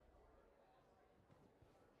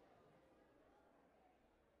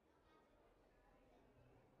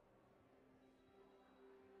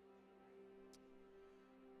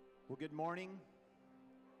Well, good morning.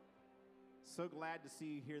 So glad to see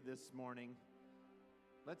you here this morning.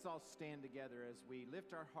 Let's all stand together as we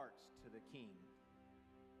lift our hearts to the King.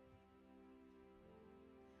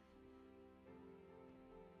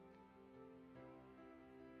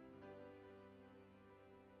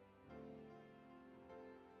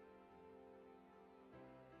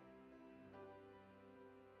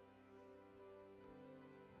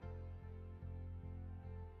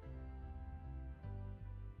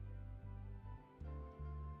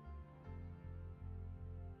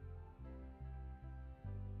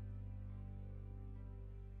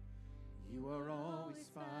 You are always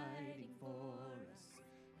fighting for us,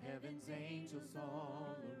 heaven's angels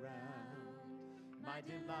all around. My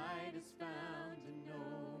delight is found in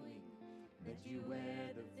knowing that you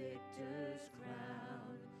wear the victor's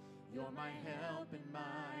crown. You're my help and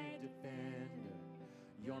my defender.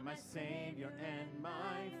 You're my savior and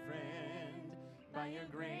my friend. By your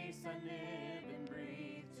grace I live and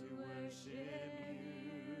breathe to worship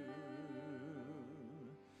you.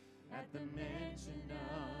 At the mention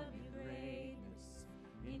of your greatness,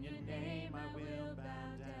 in your name I will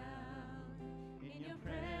bow down. In your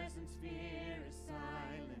presence fear is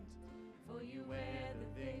silent, for you wear the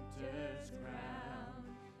victor's crown.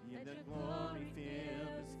 Let the glory fill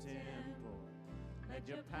this temple, let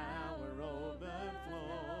your power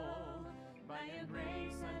overflow. By your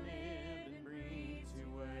grace I live and breathe to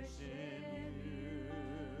worship you.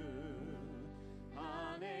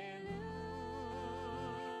 Hallelujah.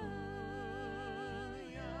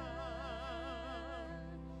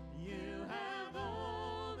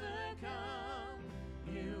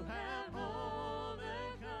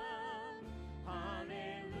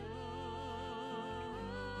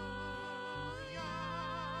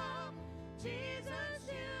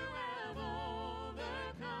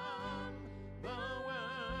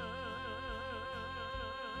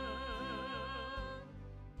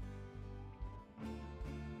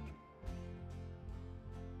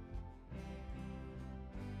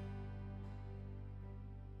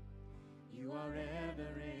 You are ever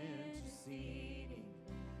interceding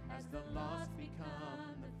as the lost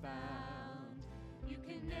become the found. You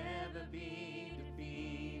can never be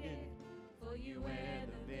defeated, for you wear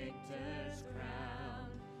the victor's crown.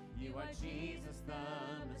 You are Jesus the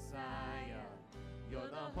Messiah. You're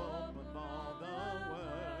the hope of all the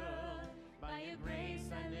world. By your grace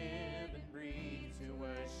I live and breathe to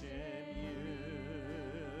worship you.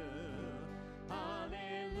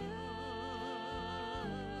 Hallelujah.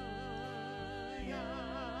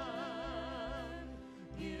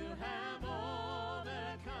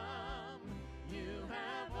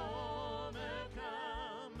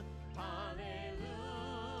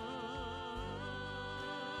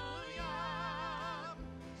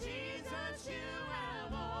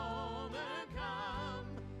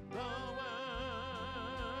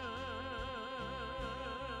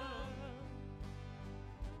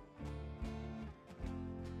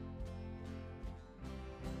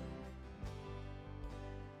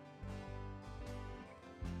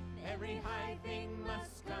 Every high thing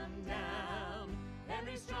must come down.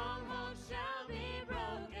 Every stronghold shall be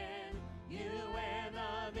broken. You wear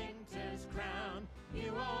the victor's crown.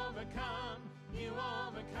 You overcome, you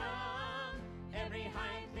overcome. Every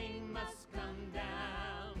high thing must come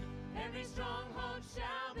down. Every stronghold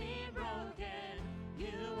shall be broken.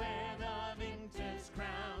 You wear the victor's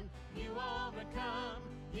crown. You overcome,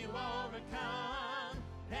 you overcome.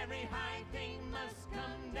 Every high thing must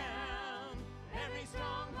come down. Every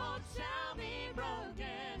stronghold shall be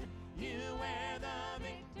broken. You wear the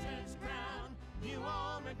victor's crown. You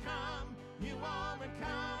overcome, you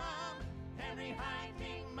overcome. Every high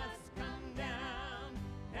thing must come down.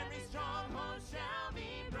 Every stronghold shall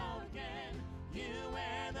be broken. You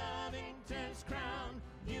wear the victor's crown.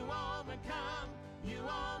 You overcome, you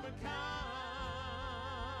overcome.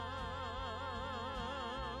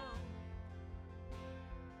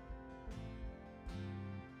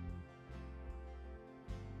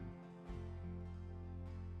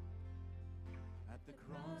 At the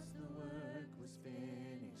cross the work was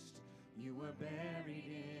finished. You were buried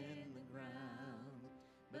in the ground,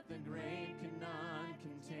 but the grave cannot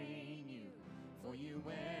contain you, for you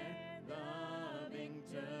wear the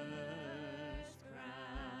victor's crown.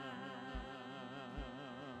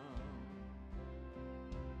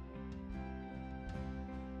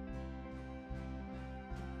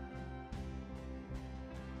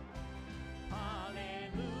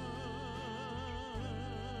 Hallelujah.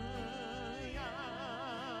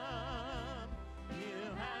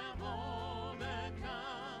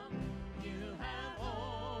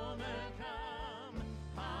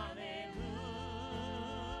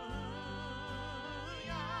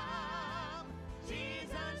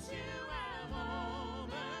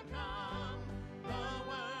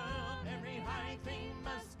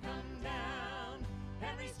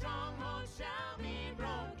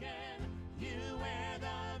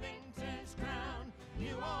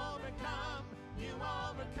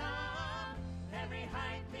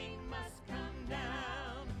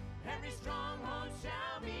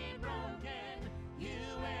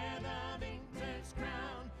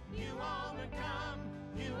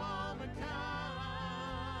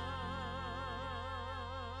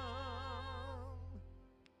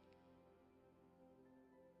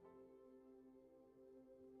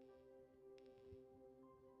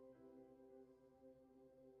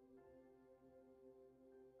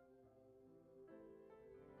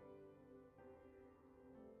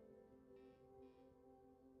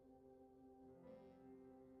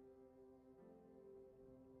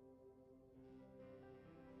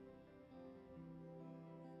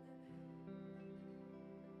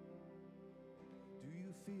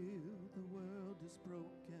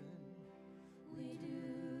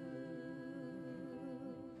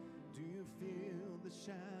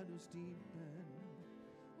 shadows deepen.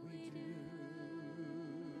 We do.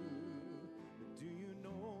 But do you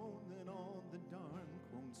know that all the dark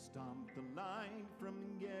won't stop the light from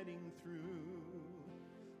getting through?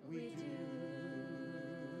 We do.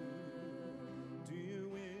 Do you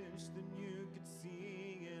wish that you could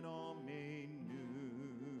see it all made new?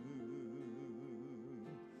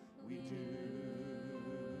 We do.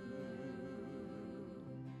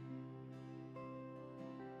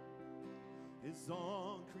 Is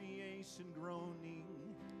all creation groaning?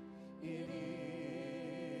 It is.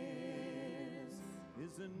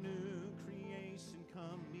 Is a new creation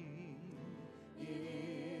coming? It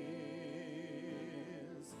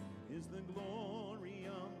is. Is the glory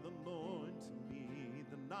of the Lord to be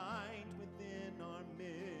the light within our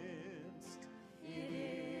midst? It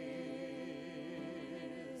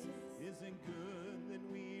is. Is it good that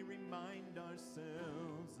we remind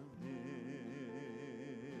ourselves of this?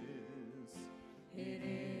 It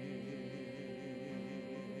is.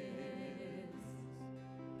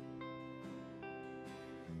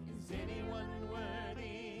 Is anyone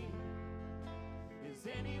worthy? Is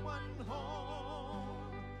anyone whole?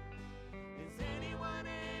 Is anyone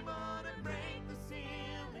able to break the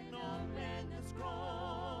seal and open the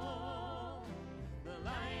scroll? The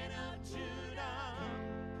Lion of Judah,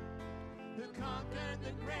 who conquered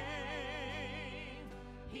the grave.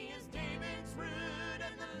 He is David's root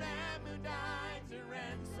and the Lamb who died to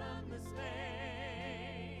ransom the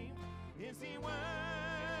slave. Is he worthy?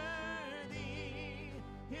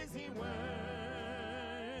 Is he worthy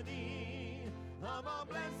of all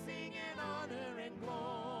blessing and honor and glory?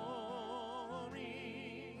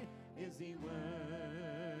 Is he worthy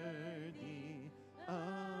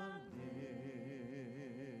of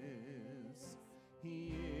this?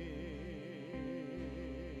 He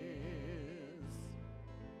is.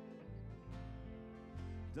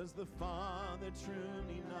 Does the Father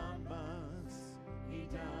truly love us? He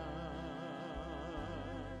does.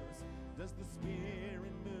 Does the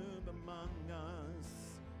Spirit move among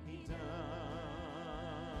us? He does.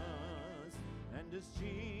 And does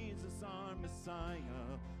Jesus, our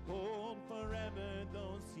Messiah, hold forever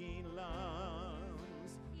those he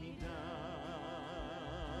loves? He does.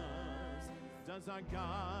 Does our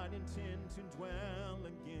God intend to dwell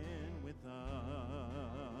again with us?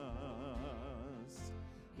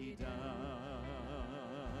 He does.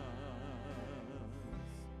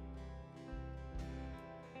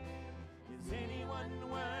 Is anyone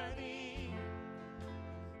worthy?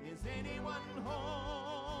 Is anyone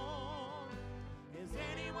whole? Is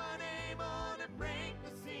anyone able to break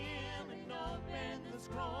the seal and open the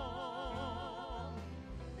scroll?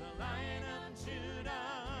 The Lion of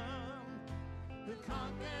Judah, who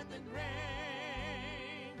conquered the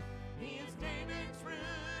grave. He is David's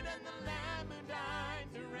root and the Lamb who died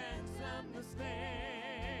to ransom the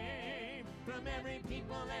slave. From every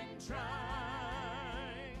people and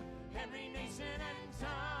tribe, every nation and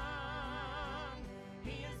tongue,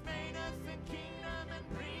 he has made us a kingdom and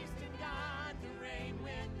priest and God to reign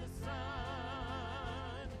with the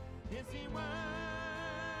Son. Is he worthy?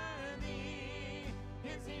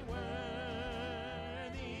 Is he worthy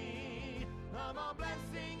of all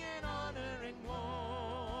blessing and honor and glory?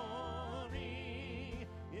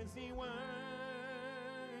 Is he worthy?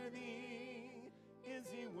 Is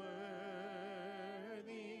he worthy?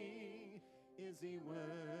 Is he worthy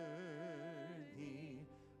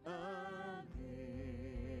of his?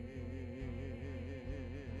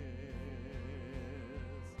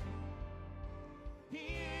 He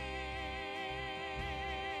is.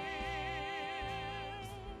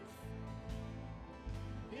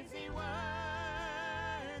 Is he worthy?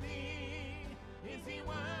 Is he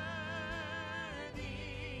worthy?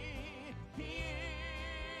 He is.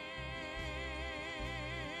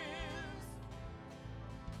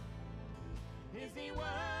 Is he worthy?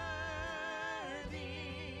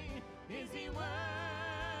 Is he worthy?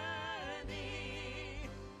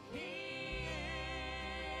 He is.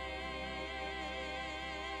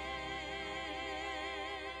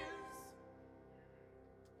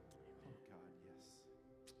 Oh God, yes.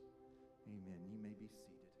 Amen. You may be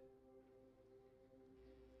seated.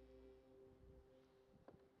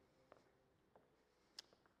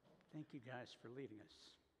 Thank you guys for leading us.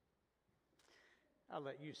 I'll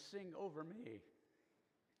let you sing over me.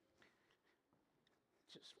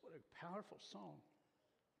 Just what a powerful song.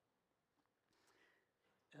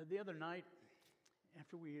 The other night,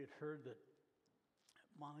 after we had heard that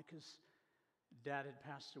Monica's dad had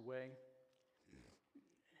passed away,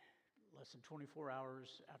 less than 24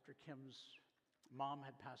 hours after Kim's mom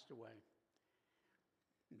had passed away,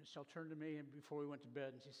 Michelle turned to me and before we went to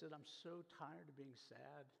bed and she said, "I'm so tired of being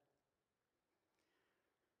sad.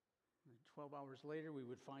 And 12 hours later, we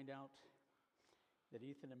would find out that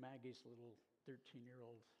Ethan and Maggie's little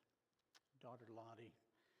 13-year-old daughter, Lottie,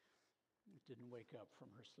 didn't wake up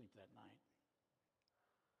from her sleep that night.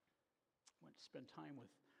 Went to spend time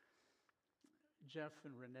with Jeff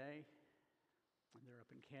and Renee, and they're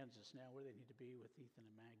up in Kansas now where they need to be with Ethan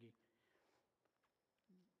and Maggie.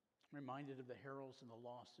 Reminded of the heralds and the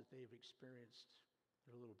loss that they've experienced.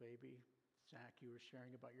 Their little baby. Zach, you were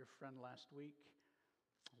sharing about your friend last week.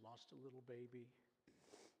 Lost a little baby.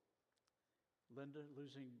 Linda,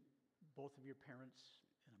 losing both of your parents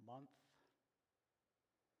in a month.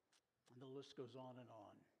 And the list goes on and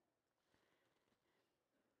on.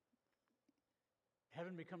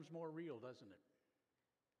 Heaven becomes more real, doesn't it?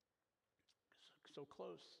 So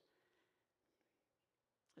close.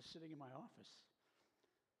 I was sitting in my office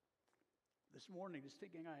this morning, just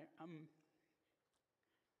thinking, a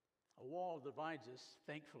wall divides us,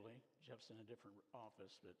 thankfully. Jeff's in a different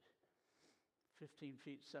office, but 15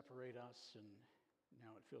 feet separate us, and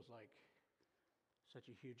now it feels like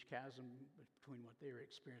such a huge chasm between what they're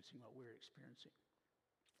experiencing and what we're experiencing.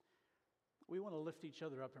 We want to lift each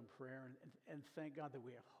other up in prayer and thank God that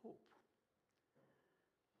we have hope.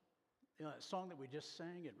 You know, that song that we just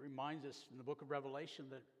sang, it reminds us in the book of Revelation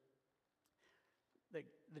that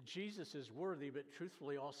Jesus is worthy, but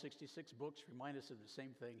truthfully, all 66 books remind us of the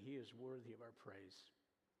same thing. He is worthy of our praise.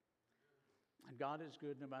 And God is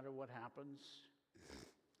good no matter what happens.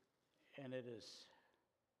 And it's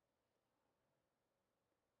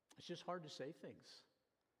just hard to say things.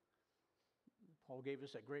 Paul gave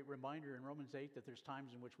us that great reminder in Romans 8 that there's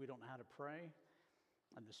times in which we don't know how to pray,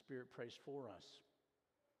 and the Spirit prays for us.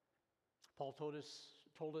 Paul told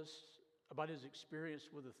us about his experience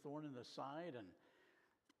with a thorn in the side, and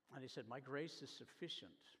he said, "My grace is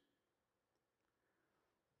sufficient."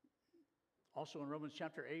 Also in Romans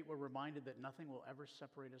chapter 8, we're reminded that nothing will ever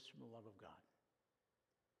separate us from the love of God,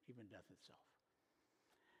 even death itself.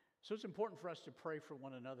 So it's important for us to pray for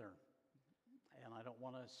one another. And I don't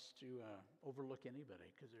want us to overlook anybody,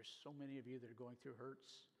 because there's so many of you that are going through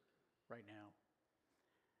hurts right now.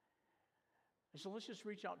 And so let's just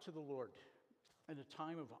reach out to the Lord in a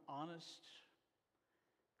time of honest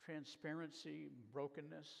transparency,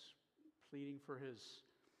 brokenness, pleading for his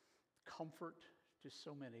comfort to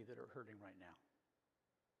so many that are hurting right now.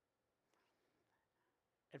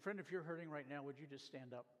 And friend, if you're hurting right now, would you just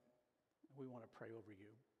stand up? We want to pray over you.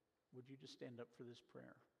 Would you just stand up for this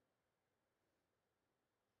prayer?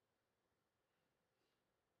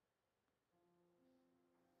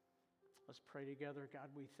 Let's pray together. God,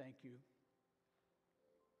 we thank you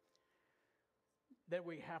that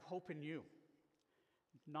we have hope in you,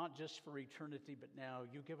 not just for eternity, but now.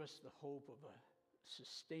 You give us the hope of a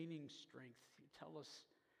sustaining strength. You tell us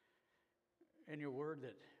in your word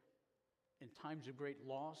that in times of great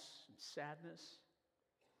loss and sadness,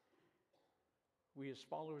 we as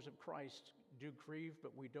followers of Christ do grieve,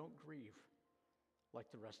 but we don't grieve like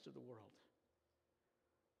the rest of the world.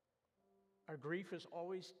 Our grief is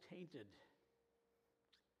always tainted,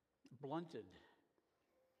 blunted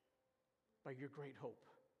by your great hope.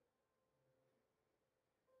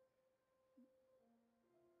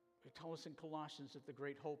 You tell us in Colossians that the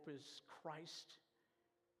great hope is Christ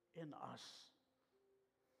in us,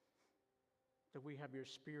 that we have your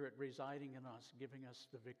Spirit residing in us, giving us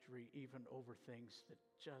the victory even over things that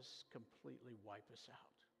just completely wipe us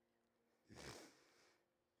out.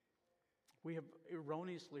 We have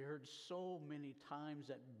erroneously heard so many times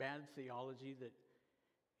that bad theology that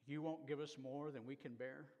you won't give us more than we can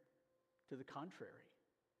bear. To the contrary.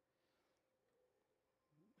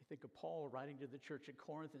 We think of Paul writing to the church at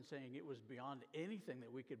Corinth and saying it was beyond anything that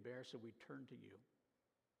we could bear, so we turned to you.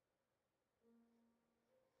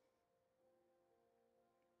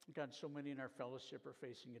 God, so many in our fellowship are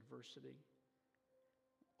facing adversity,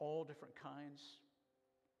 all different kinds.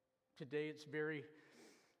 Today it's very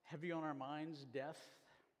heavy on our minds, death.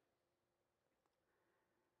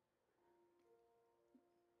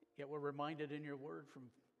 Yet we're reminded in your word from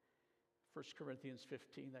 1 Corinthians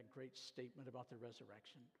 15, that great statement about the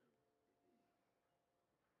resurrection,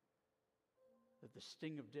 that the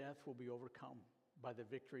sting of death will be overcome by the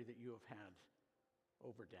victory that you have had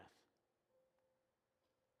over death.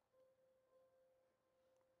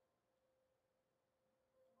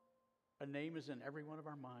 A name is in every one of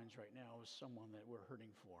our minds right now as someone that we're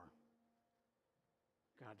hurting for.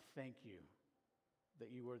 God, thank you that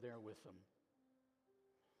you are there with them.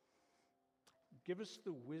 Give us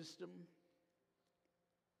the wisdom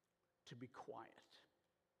to be quiet,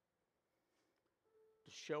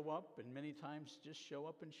 to show up, and many times just show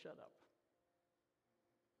up and shut up.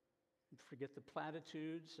 And forget the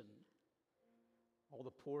platitudes and all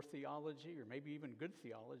the poor theology, or maybe even good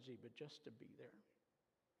theology, but just to be there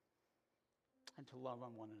and to love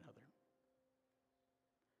on one another.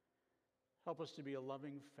 Help us to be a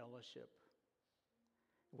loving fellowship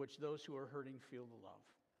in which those who are hurting feel the love.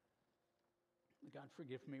 God,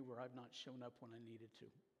 forgive me where I've not shown up when I needed to.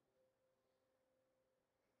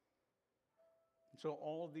 And so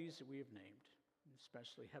all of these that we have named,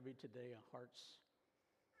 especially heavy today, our hearts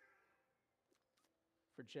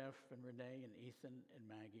for Jeff and Renee and Ethan and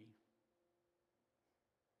Maggie,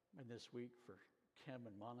 and this week for Kim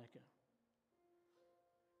and Monica.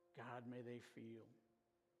 God, may they feel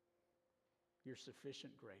your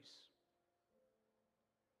sufficient grace.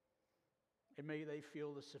 And may they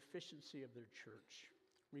feel the sufficiency of their church,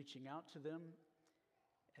 reaching out to them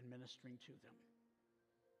and ministering to them.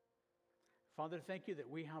 Father, thank you that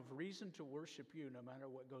we have reason to worship you no matter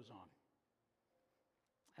what goes on.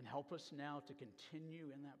 And help us now to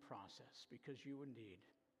continue in that process, because you indeed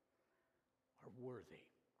are worthy.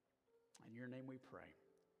 In your name we pray.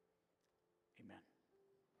 Amen.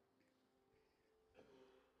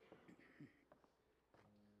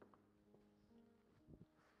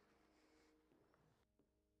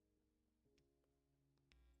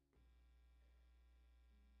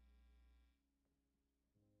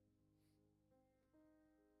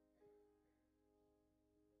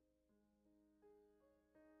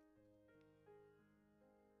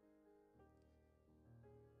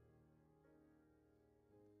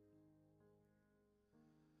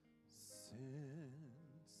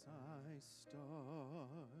 Since I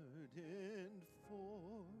started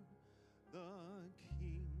for the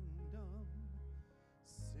kingdom,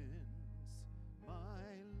 since my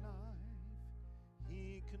life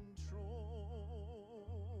he controls.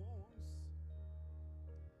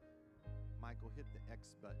 Michael, hit the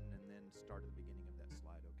X button and then start at the beginning of that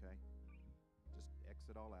slide, okay? Just X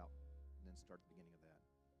it all out and then start at the beginning of that.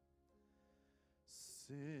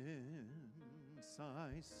 Since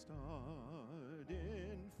I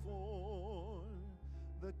started for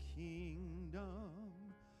the kingdom,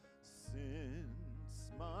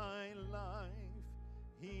 since my life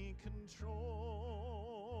he controls,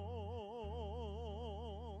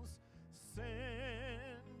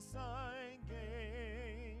 since I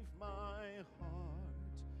gave my heart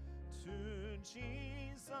to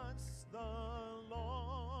Jesus, the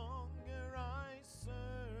longer I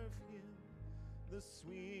serve him, the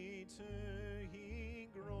sweeter he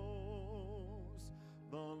grows.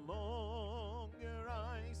 The longer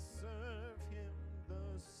I serve him,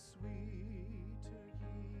 the sweeter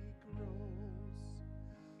he grows.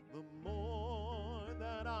 The more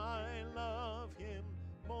that I love him,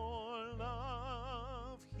 more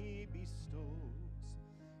love he bestows.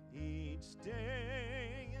 Each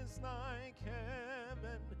day is like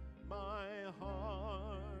heaven, my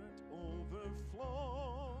heart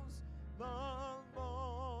overflows. The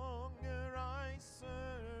longer I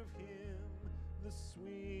serve him, the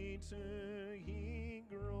sweeter he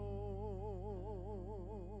grows.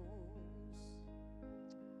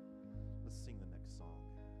 Let's sing the next song.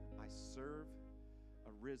 I serve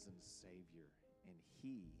a risen Savior, and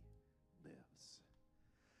he lives.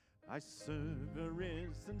 I serve a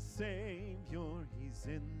risen Savior, he's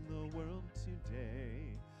in the world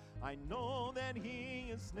today. I know that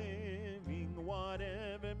he is living,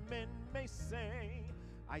 whatever men may say.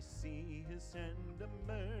 I see his hand of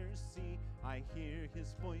mercy, I hear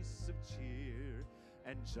his voice of cheer.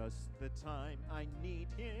 And just the time I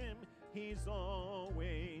need him, he's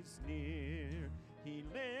always near. He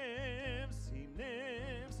lives,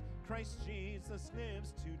 Christ Jesus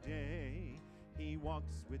lives today. He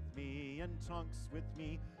walks with me and talks with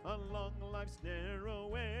me along life's narrow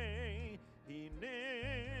way. He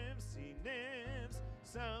lives,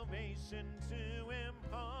 salvation to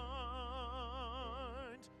impart.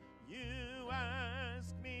 You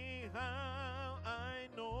ask me how I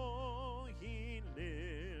know he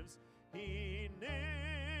lives. He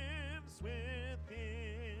lives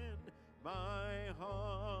within my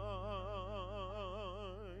heart.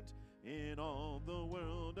 In all the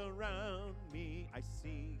world around me, I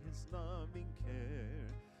see his loving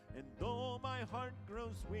care. And though my heart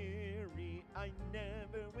grows weary, I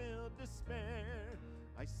never will despair.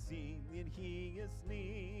 I see that he is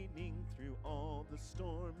leading through all the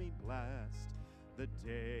stormy blast. The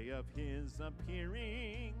day of his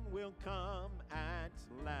appearing will come at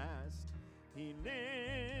last. He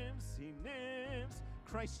lives,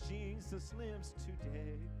 Christ Jesus lives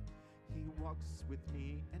today. He walks with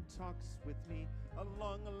me and talks with me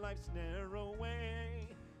along life's narrow way.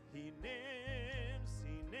 He lives,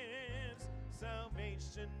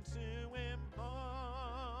 salvation to impart.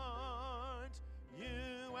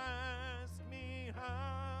 You ask me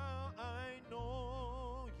how I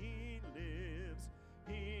know He lives.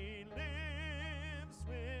 He lives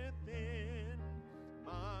within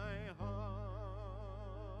my heart.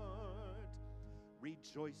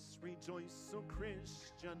 Rejoice, rejoice, O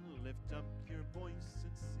Christian, lift up your voice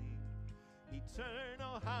and sing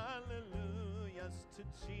eternal hallelujahs to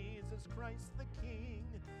Jesus Christ the King,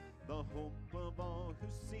 the hope of all who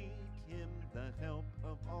seek Him, the help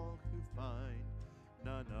of all who find.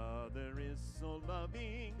 None other is so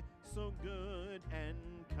loving, so good and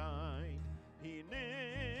kind. He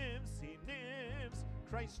lives,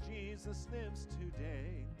 Christ Jesus lives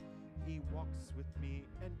today. He walks with me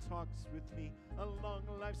and talks with me along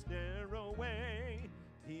life's narrow way.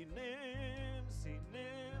 He lives,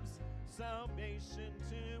 salvation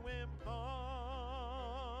to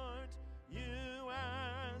impart. You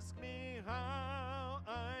ask me how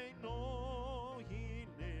I know He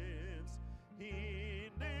lives. He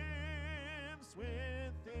lives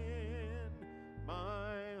within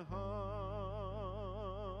my heart.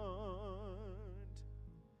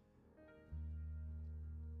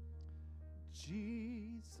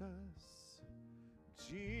 Jesus,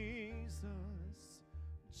 Jesus,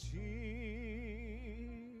 Jesus,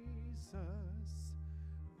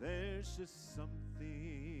 there's just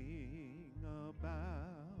something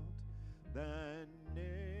about that name.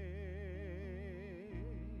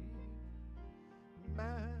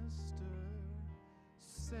 Master,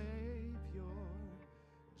 Savior,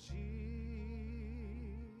 Jesus,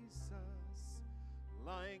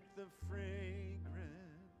 like the fragrance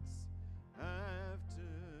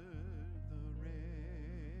after the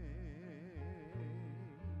rain.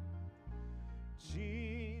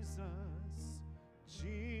 Jesus,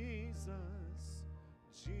 Jesus,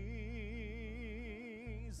 Jesus,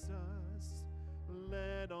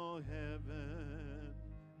 let all heaven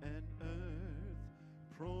and earth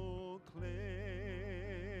proclaim.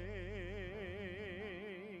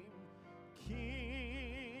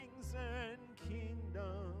 Kings and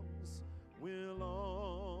kingdoms will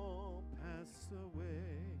all pass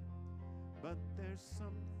away, but there's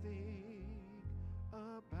something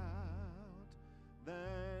about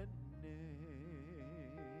that name.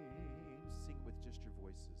 Sing with just your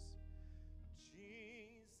voices.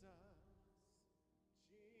 Jesus,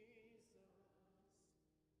 Jesus,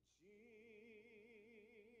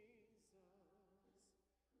 Jesus.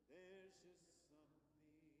 There's just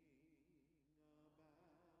something about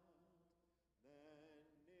that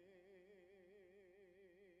name.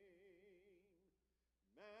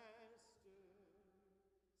 Master,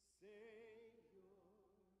 Savior, Jesus,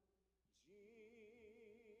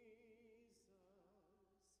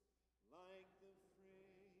 like the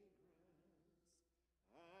fragrance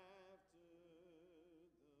after the rain.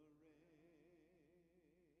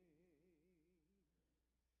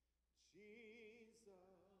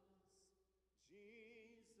 Jesus,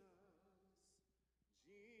 Jesus,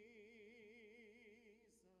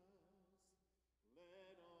 Jesus,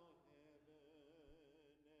 let all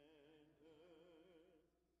heaven and earth proclaim.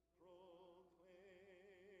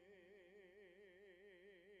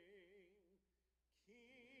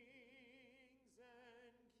 Kings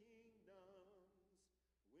and kingdoms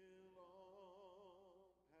will all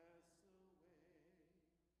pass away,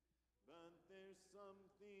 but there's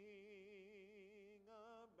something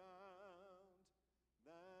about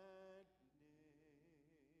that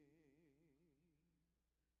name.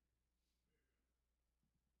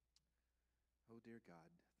 Oh, dear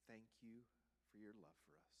God, thank you for your love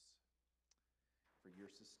for us, for your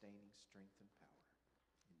sustaining strength and power.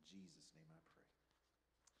 In Jesus' name I pray.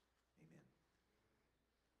 Amen.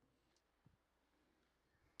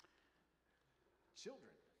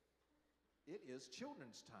 Children, it is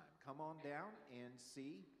children's time. Come on down and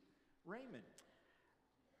see Raymond.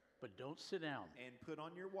 But don't sit down. And put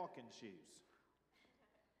on your walking shoes.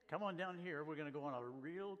 Come on down here. We're going to go on a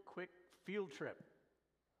real quick field trip.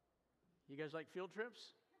 You guys like field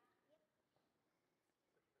trips?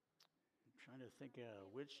 I'm trying to think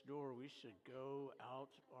which door we should go out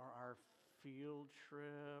for our field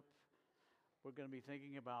trip. We're going to be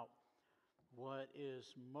thinking about what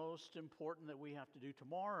is most important that we have to do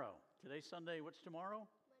tomorrow. Today's Sunday. What's tomorrow?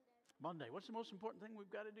 Monday. What's the most important thing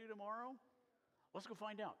we've got to do tomorrow? Let's go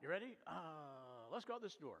find out. You ready? Let's go out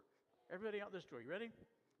this door. Everybody out this door. You ready?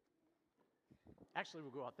 Actually,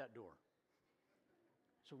 we'll go out that door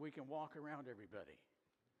so we can walk around everybody.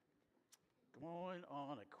 Going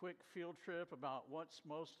on a quick field trip about what's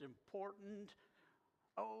most important.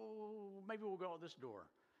 Oh, maybe we'll go out this door.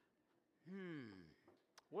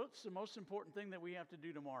 What's the most important thing that we have to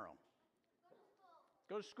do tomorrow?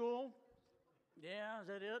 Go to school. Yeah, is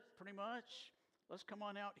that it? Pretty much. Let's come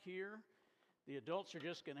on out here. The adults are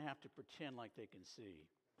just going to have to pretend like they can see.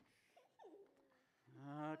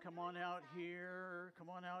 Come on out here. Come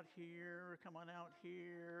on out here. Come on out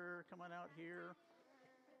here. Come on out here.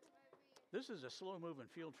 This is a slow-moving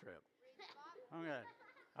field trip. Okay.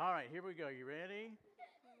 All right, here we go. You ready?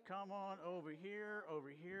 Come on over here, over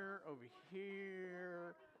here, over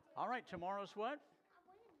here. All right, tomorrow's what?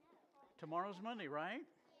 Tomorrow's Monday, right?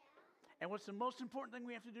 And what's the most important thing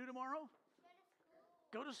we have to do tomorrow?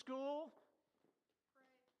 Go to school.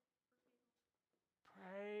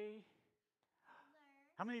 Pray.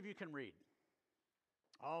 How many of you can read?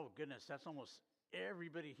 Oh, goodness, that's almost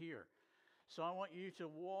everybody here. So I want you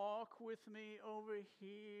to walk with me over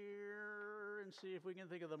here and see if we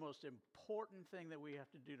can think of the most important thing that we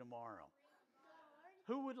have to do tomorrow.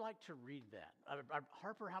 Who would like to read that?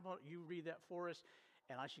 Harper, how about you read that for us?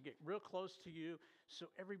 And I should get real close to you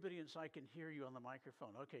so everybody inside can hear you on the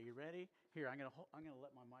microphone. Okay, you ready? Here, I'm gonna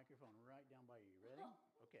let my microphone right down by you. You ready?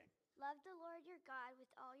 Okay. Love the Lord your God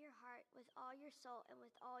with all your heart, with all your soul, and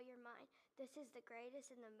with all your mind. This is the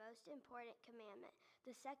greatest and the most important commandment.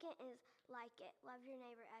 The second is like it. Love your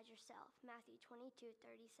neighbor as yourself. Matthew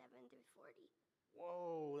 22:37-40.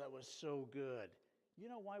 Whoa, that was so good. You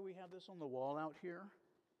know why we have this on the wall out here?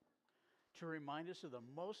 To remind us of the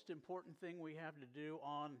most important thing we have to do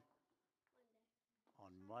on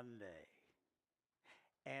Monday.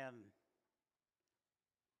 And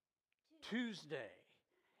Tuesday.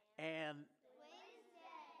 And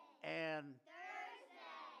Wednesday. And Thursday.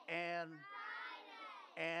 And Friday.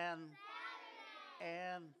 And Saturday.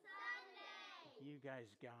 and Sunday. you guys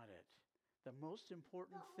got it. The most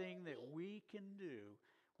important thing that we can do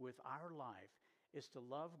with our life is to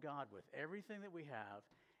love God with everything that we have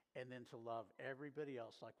and then to love everybody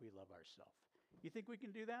else like we love ourselves. You think we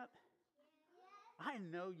can do that? I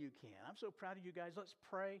know you can. I'm so proud of you guys. Let's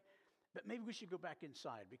pray. But maybe we should go back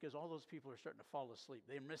inside because all those people are starting to fall asleep.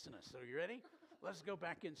 They're missing us. So you ready? Let's go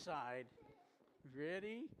back inside.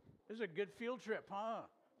 Ready? This is a good field trip, huh?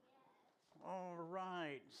 All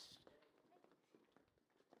right.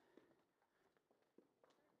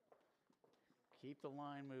 Keep the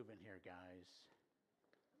line moving here, guys.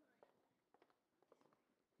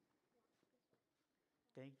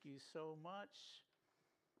 Thank you so much.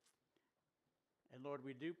 And Lord,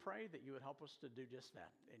 we do pray that you would help us to do just that.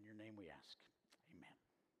 In your name we ask. Amen.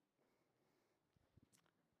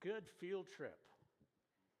 Good field trip.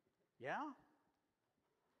 Yeah?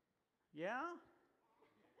 Yeah?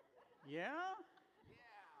 Yeah?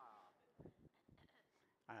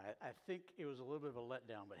 I think it was a little bit of a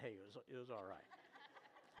letdown, but hey, it was all right.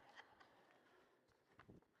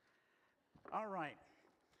 All right.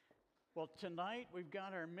 Well, tonight we've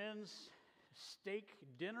got our men's steak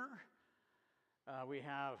dinner. We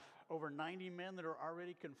have over 90 men that are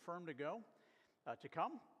already confirmed to go, to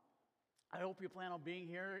come. I hope you plan on being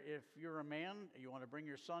here. If you're a man, you want to bring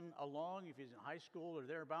your son along, if he's in high school or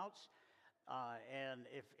thereabouts. And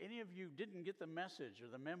if any of you didn't get the message or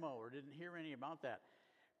the memo or didn't hear any about that,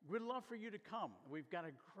 we'd love for you to come. We've got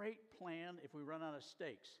a great plan if we run out of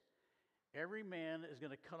steaks. Every man is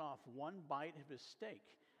going to cut off one bite of his steak,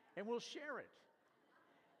 and we'll share it.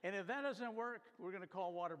 And if that doesn't work, we're going to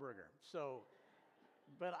call Whataburger. So,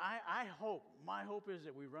 but my hope is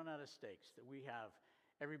that we run out of steaks, that we have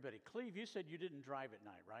everybody. Cleve, you said you didn't drive at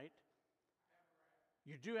night, right?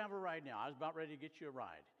 You do have a ride now. I was about ready to get you a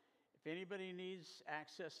ride. If anybody needs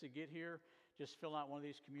access to get here, just fill out one of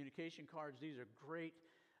these communication cards. These are great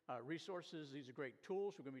resources. These are great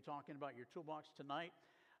tools. We're going to be talking about your toolbox tonight.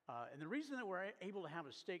 And the reason that we're able to have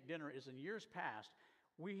a steak dinner is in years past,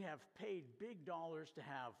 we have paid big dollars to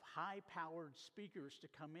have high-powered speakers to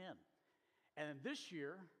come in. And this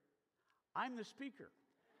year, I'm the speaker.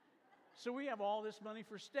 So we have all this money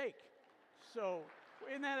for steak. So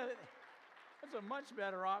isn't that's a much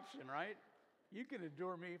better option, right? You can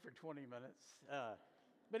adore me for 20 minutes.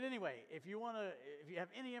 But anyway, if you have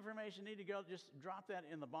any information need to go, just drop that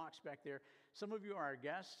in the box back there. Some of you are our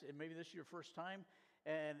guests, and maybe this is your first time.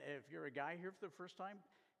 And if you're a guy here for the first time,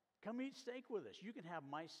 come eat steak with us. You can have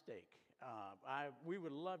my steak. We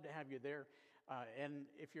would love to have you there. And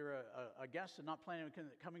if you're a guest and not planning on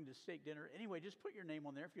coming to steak dinner, anyway, just put your name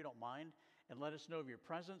on there if you don't mind, and let us know of your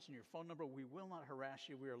presence and your phone number. We will not harass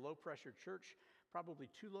you. We are a low-pressure church, probably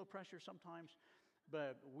too low pressure sometimes,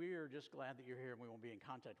 but we're just glad that you're here and we won't be in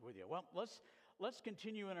contact with you. Well, let's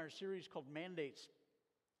continue in our series called Mandates,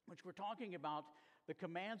 which we're talking about the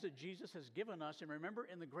commands that Jesus has given us. And remember,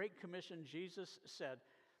 in the Great Commission, Jesus said,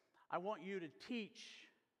 I want you to teach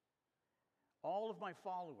all of my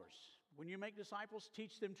followers. When you make disciples,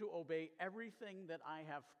 teach them to obey everything that I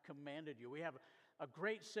have commanded you. We have a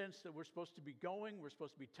great sense that we're supposed to be going, we're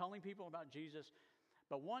supposed to be telling people about Jesus.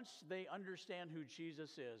 But once they understand who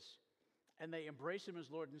Jesus is and they embrace him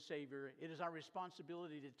as Lord and Savior, it is our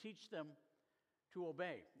responsibility to teach them to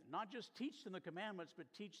obey. Not just teach them the commandments, but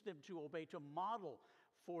teach them to obey, to model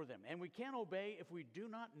for them. And we can't obey if we do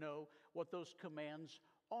not know what those commands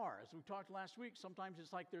are. As we talked last week, sometimes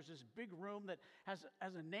it's like there's this big room that has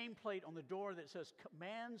a nameplate on the door that says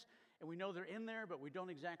commands, and we know they're in there, but we don't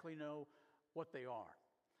exactly know what they are.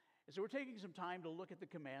 And so we're taking some time to look at the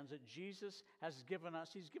commands that Jesus has given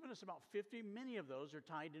us. He's given us about 50. Many of those are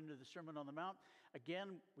tied into the Sermon on the Mount.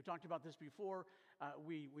 Again, we talked about this before.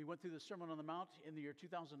 We went through the Sermon on the Mount in the year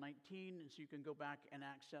 2019, and so you can go back and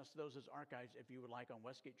access those as archives if you would like on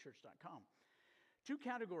westgatechurch.com. Two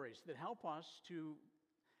categories that help us to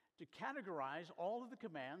categorize all of the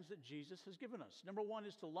commands that Jesus has given us. Number one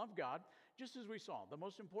is to love God, just as we saw. The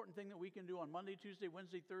most important thing that we can do on Monday, Tuesday,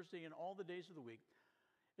 Wednesday, Thursday, and all the days of the week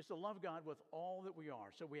is to love God with all that we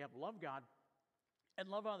are. So we have love God and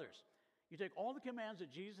love others. You take all the commands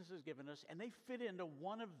that Jesus has given us, and they fit into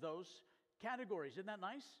one of those categories. Isn't that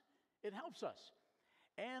nice? It helps us.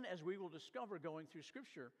 And as we will discover going through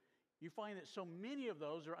Scripture, you find that so many of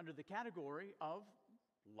those are under the category of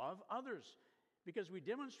love others, because we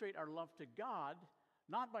demonstrate our love to God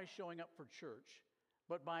not by showing up for church,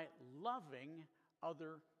 but by loving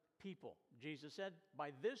other people. Jesus said, by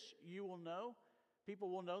this you will know, people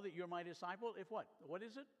will know that you're my disciple. If what? What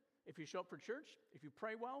is it? If you show up for church, if you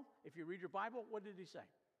pray well, if you read your Bible, what did he say?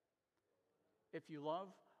 If you love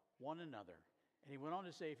one another. And he went on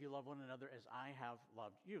to say, if you love one another as I have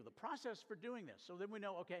loved you. The process for doing this. So then we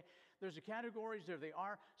know, okay, there's the categories, there they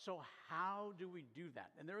are. So how do we do that?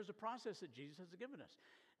 And there is a process that Jesus has given us.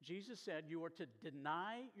 Jesus said you are to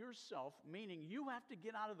deny yourself, meaning you have to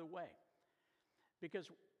get out of the way. Because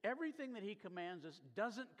everything that he commands us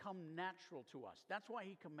doesn't come natural to us. That's why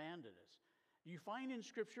he commanded us. Do you find in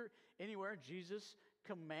Scripture anywhere Jesus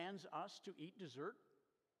commands us to eat dessert?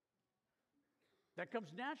 That comes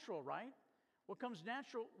natural, right? What comes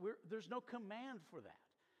natural, there's no command for that.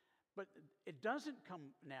 But it doesn't come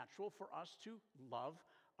natural for us to love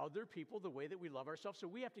other people the way that we love ourselves. So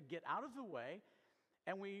we have to get out of the way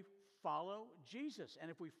and we follow Jesus. And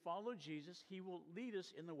if we follow Jesus, he will lead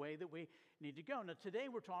us in the way that we need to go. Now, today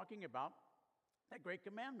we're talking about that great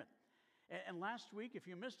commandment. And last week, if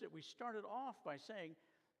you missed it, we started off by saying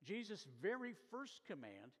Jesus' very first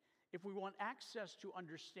command, if we want access to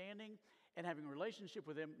understanding and having a relationship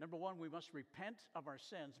with him, number one, we must repent of our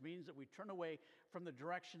sins, means that we turn away from the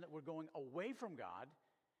direction that we're going away from God,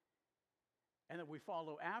 and that we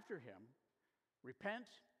follow after him, repent,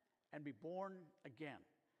 and be born again.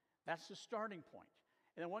 That's the starting point.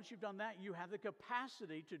 And then once you've done that, you have the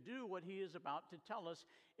capacity to do what he is about to tell us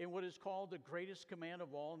in what is called the greatest command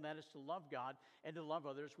of all, and that is to love God and to love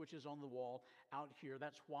others, which is on the wall out here.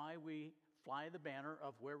 That's why we fly the banner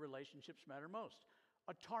of where relationships matter most.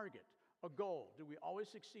 A target, a goal. Do we always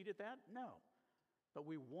succeed at that? No. But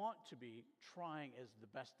we want to be trying as the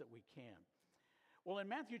best that we can. Well, in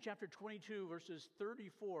Matthew chapter 22, verses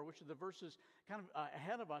 34, which are the verses kind of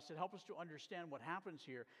ahead of us that help us to understand what happens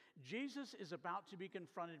here, Jesus is about to be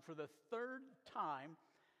confronted for the third time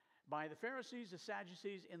by the Pharisees, the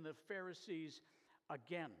Sadducees, and the Pharisees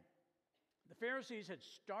again. The Pharisees had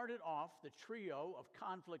started off the trio of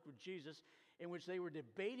conflict with Jesus in which they were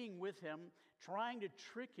debating with him, trying to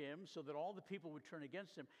trick him so that all the people would turn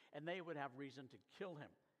against him and they would have reason to kill him.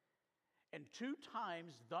 And 2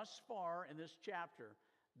 times thus far in this chapter,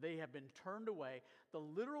 they have been turned away. The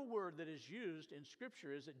literal word that is used in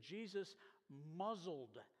Scripture is that Jesus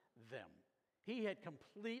muzzled them. He had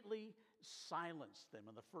completely silenced them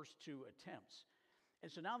in the first 2 attempts. And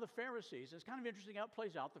so now the Pharisees, it's kind of interesting how it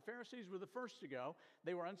plays out. The Pharisees were the first to go.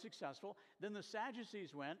 They were unsuccessful. Then the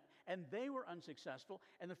Sadducees went, and they were unsuccessful.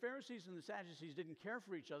 And the Pharisees and the Sadducees didn't care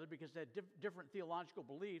for each other because they had different theological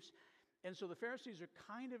beliefs. And so the Pharisees are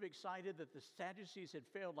kind of excited that the Sadducees had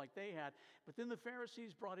failed like they had. But then the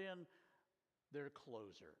Pharisees brought in their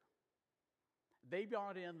closer. They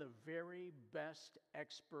brought in the very best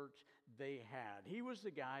expert they had. He was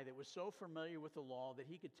the guy that was so familiar with the law that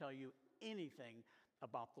he could tell you anything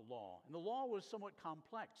about the law. And the law was somewhat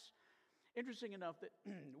complex. Interesting enough that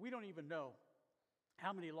we don't even know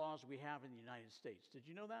how many laws we have in the United States. Did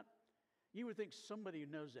you know that? You would think somebody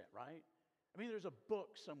knows that, right? I mean, there's a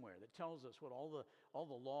book somewhere that tells us what all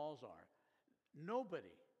the laws are.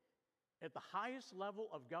 Nobody, at the highest level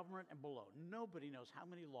of government and below, nobody knows how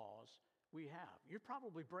many laws we have. You're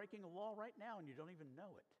probably breaking a law right now and you don't even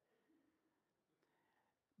know it.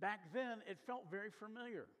 Back then, it felt very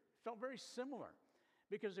familiar. It felt very similar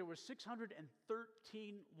because there were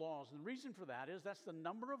 613 laws. And the reason for that is that's the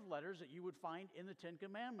number of letters that you would find in the Ten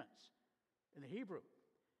Commandments in the Hebrew.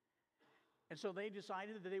 And so they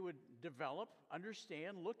decided that they would develop,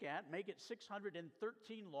 understand, look at, make it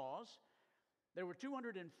 613 laws. There were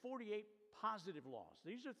 248 positive laws.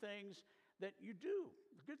 These are things that you do,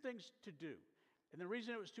 good things to do. And the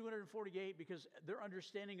reason it was 248 because their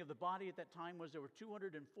understanding of the body at that time was there were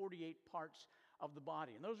 248 parts of the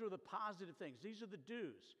body. And those were the positive things. These are the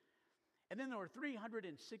do's. And then there were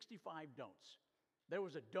 365 don'ts. There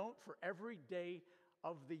was a don't for every day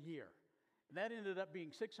of the year. And that ended up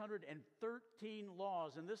being 613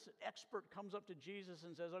 laws. And this expert comes up to Jesus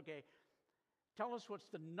and says, okay, tell us what's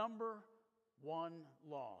the number one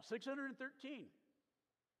law. 613.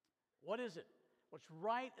 What is it? What's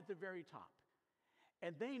right at the very top?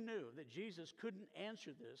 And they knew that Jesus couldn't answer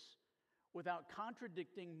this without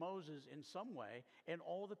contradicting Moses in some way, and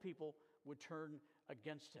all the people would turn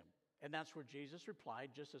against him. And that's where Jesus replied,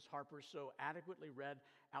 just as Harper so adequately read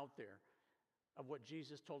out there of what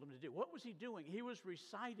Jesus told him to do. What was he doing? He was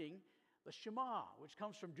reciting the Shema, which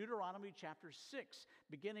comes from Deuteronomy chapter 6,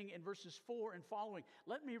 beginning in verses 4 and following.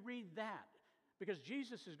 Let me read that, because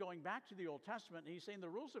Jesus is going back to the Old Testament, and he's saying the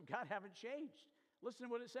rules of God haven't changed. Listen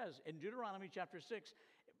to what it says in Deuteronomy chapter 6,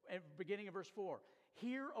 beginning of verse 4.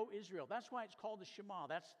 Hear, O Israel. That's why it's called the Shema.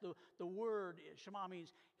 That's the word. Shema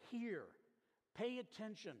means hear. Pay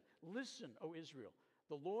attention. Listen, O Israel.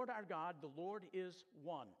 The Lord our God, the Lord is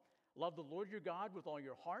one. Love the Lord your God with all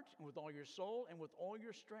your heart and with all your soul and with all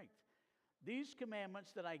your strength. These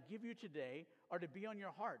commandments that I give you today are to be on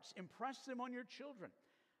your hearts. Impress them on your children.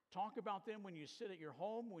 Talk about them when you sit at your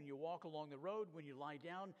home, when you walk along the road, when you lie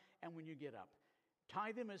down, and when you get up.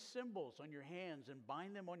 Tie them as symbols on your hands and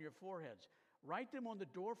bind them on your foreheads. Write them on the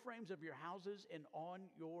door frames of your houses and on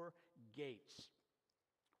your gates.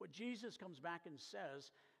 What Jesus comes back and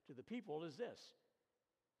says to the people is this.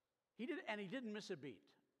 He didn't miss a beat.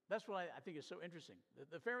 That's what I think is so interesting.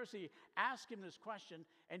 The Pharisee asked him this question,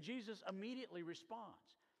 and Jesus immediately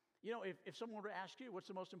responds. You know, if someone were to ask you, what's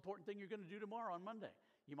the most important thing you're going to do tomorrow on Monday?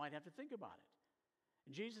 You might have to think about it.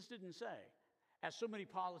 And Jesus didn't say, as so many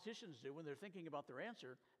politicians do when they're thinking about their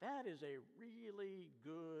answer, that is a really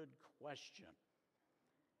good question.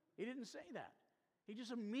 He didn't say that. He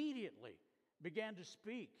just immediately began to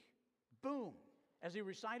speak. Boom. As he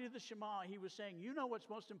recited the Shema, he was saying, you know what's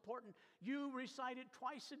most important? You recite it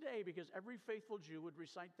twice a day, because every faithful Jew would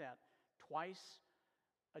recite that twice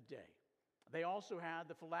a day. They also had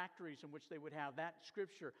the phylacteries in which they would have that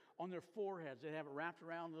scripture on their foreheads. They'd have it wrapped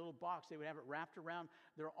around a little box. They would have it wrapped around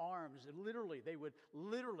their arms. And they would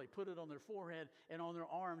literally put it on their forehead and on their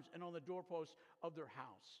arms and on the doorposts of their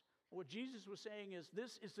house. What Jesus was saying is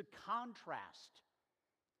this is the contrast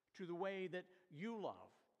to the way that you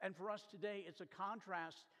love. And for us today, it's a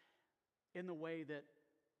contrast in the way that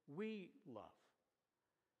we love.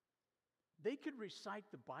 They could recite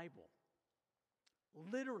the Bible,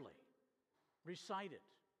 literally recite it,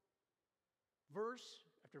 verse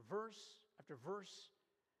after verse after verse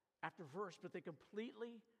after verse, but they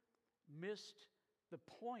completely missed the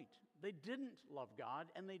point. They didn't love God,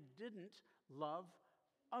 and they didn't love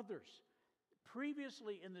others.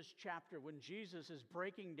 Previously in this chapter, when Jesus is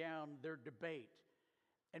breaking down their debate,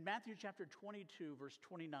 in Matthew chapter 22, verse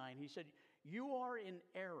 29, he said, you are in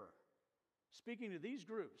error. Speaking to these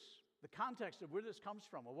groups, the context of where this comes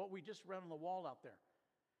from, or what we just read on the wall out there.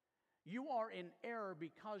 You are in error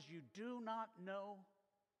because you do not know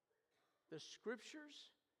the scriptures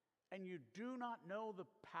and you do not know the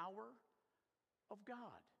power of God.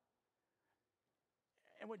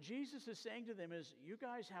 And what Jesus is saying to them is, you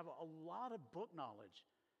guys have a lot of book knowledge,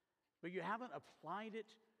 but you haven't applied it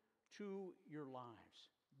to your lives.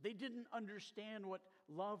 They didn't understand what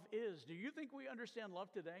love is. Do you think we understand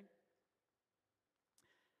love today?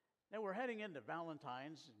 Now we're heading into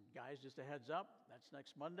Valentine's. Guys, just a heads up, that's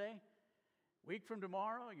next Monday. Week from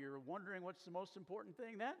tomorrow, you're wondering what's the most important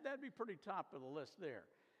thing? That'd be pretty top of the list there,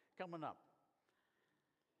 coming up.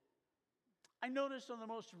 I noticed on the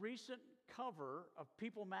most recent cover of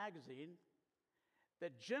People magazine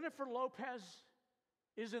that Jennifer Lopez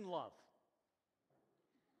is in love.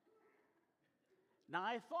 Now,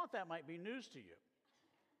 I thought that might be news to you.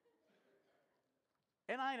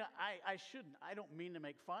 And I shouldn't. I don't mean to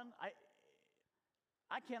make fun.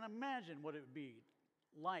 I can't imagine what it would be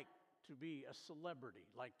like to be a celebrity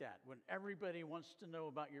like that when everybody wants to know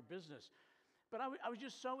about your business. But I was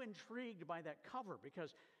just so intrigued by that cover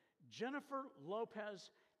because Jennifer Lopez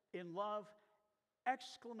in love,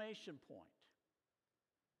 exclamation point.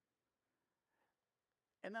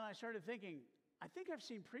 And then I started thinking, I think I've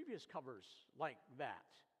seen previous covers like that.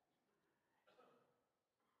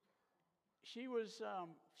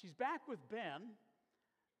 she's back with Ben,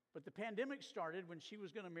 but the pandemic started when she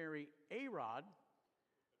was going to marry A-Rod,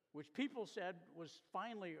 which people said was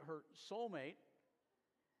finally her soulmate,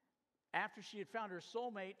 after she had found her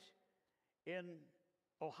soulmate in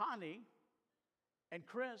Ohani and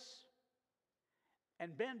Chris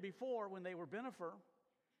and Ben before, when they were Benifer,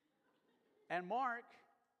 and Mark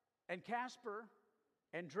and Casper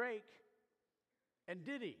and Drake and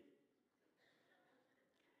Diddy.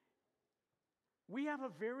 We have a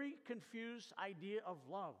very confused idea of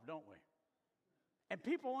love, don't we? And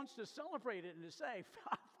people want to celebrate it and to say,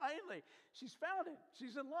 finally, she's found it.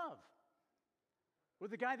 She's in love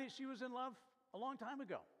with the guy that she was in love a long time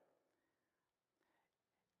ago.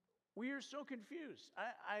 We are so confused.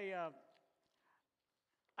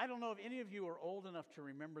 I don't know if any of you are old enough to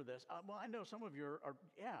remember this. Well, I know some of you are,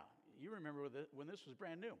 you remember when this was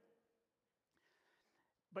brand new.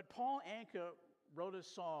 But Paul Anka wrote a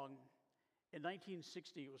song in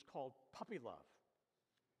 1960. It was called Puppy Love.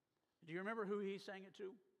 Do you remember who he sang it to?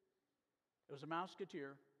 It was a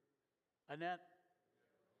Mouseketeer, Annette.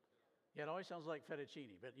 Yeah, it always sounds like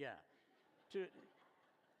fettuccine, but yeah.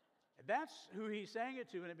 That's who he sang it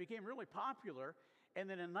to, and it became really popular. And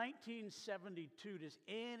then in 1972, does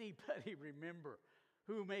anybody remember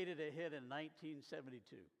who made it a hit in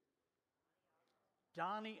 1972?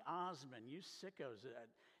 Donny Osmond, you sickos.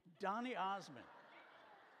 Donny Osmond.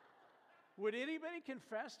 Would anybody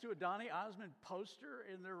confess to a Donny Osmond poster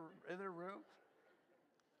in their room?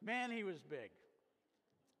 Man, he was big.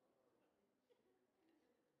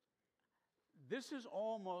 This is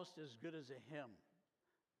almost as good as a hymn,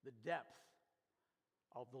 the depth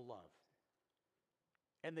of the love.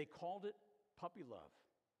 And they called it Puppy Love.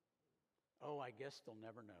 Oh, I guess they'll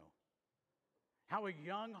never know. How a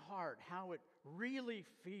young heart, how it really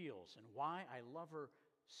feels, and why I love her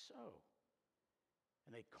so.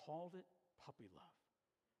 And they called it Puppy Love.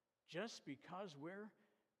 Just because we're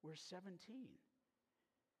 17.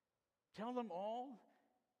 Tell them all,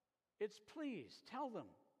 it's please. Tell them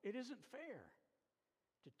it isn't fair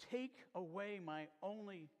to take away my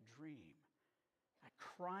only dream. I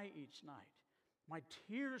cry each night. My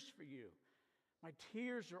tears for you, my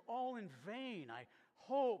tears are all in vain. I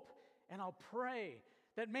hope and I'll pray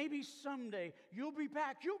that maybe someday you'll be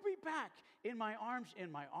back. You'll be back in my arms.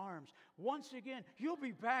 Once again, you'll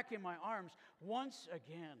be back in my arms once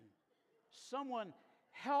again. Someone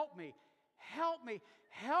help me,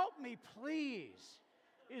 please.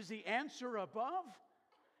 Is the answer above?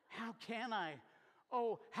 How can I?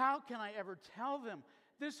 Oh, how can I ever tell them?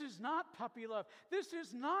 This is not puppy love. This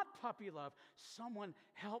is not puppy love. Someone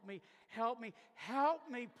help me,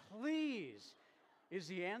 please. Is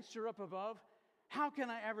the answer up above? How can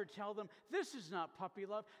I ever tell them this is not puppy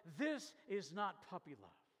love? This is not puppy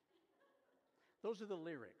love. Those are the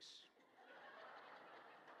lyrics.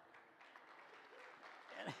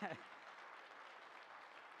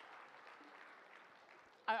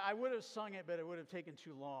 I would have sung it, but it would have taken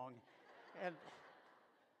too long. And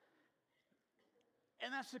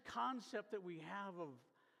that's the concept that we have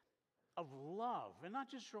of love, and not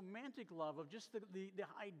just romantic love, of just the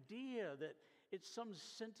idea that it's some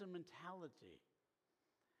sentimentality.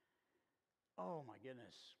 Oh my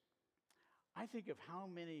goodness. I think of how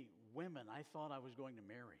many women I thought I was going to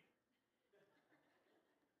marry.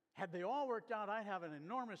 Had they all worked out, I'd have an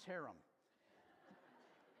enormous harem.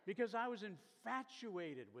 Because I was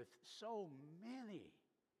infatuated with so many.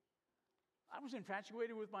 I was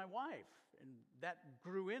infatuated with my wife, and that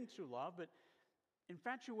grew into love, but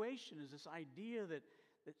infatuation is this idea that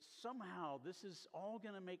somehow this is all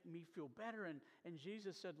going to make me feel better, and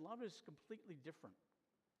Jesus said love is completely different.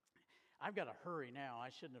 I've got to hurry now. I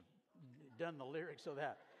shouldn't have done the lyrics of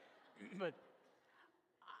that. But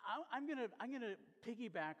I'm going to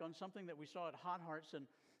piggyback on something that we saw at Hot Hearts,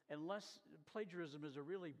 and lest plagiarism is a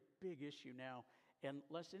really big issue now, and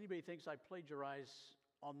lest anybody thinks I plagiarize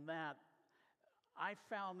on that, I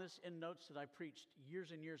found this in notes that I preached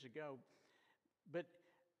years and years ago. But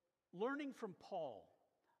learning from Paul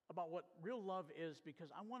about what real love is, because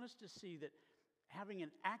I want us to see that having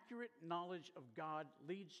an accurate knowledge of God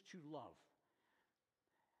leads to love.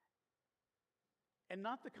 And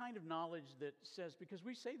not the kind of knowledge that says, because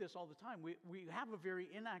we say this all the time, we have a very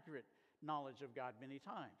inaccurate knowledge of God many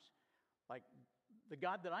times. Like, the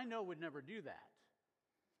God that I know would never do that.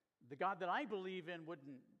 The God that I believe in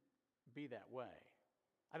wouldn't be that way.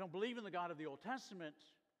 I don't believe in the God of the Old Testament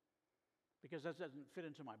because that doesn't fit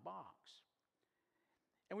into my box.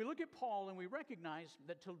 And we look at Paul and we recognize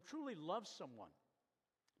that to truly love someone,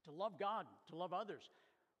 to love God, to love others,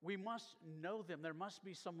 we must know them. There must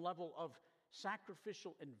be some level of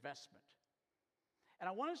sacrificial investment. And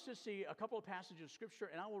I want us to see a couple of passages of Scripture,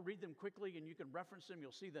 and I will read them quickly, and you can reference them.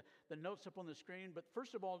 You'll see the notes up on the screen. But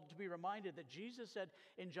first of all, to be reminded that Jesus said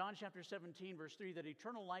in John chapter 17, verse 3, that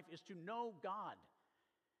eternal life is to know God.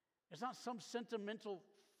 It's not some sentimental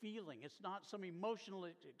feeling. It's not some emotional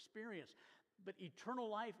experience. But eternal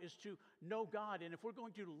life is to know God. And if we're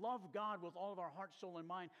going to love God with all of our heart, soul, and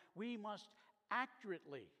mind, we must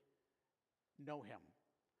accurately know Him.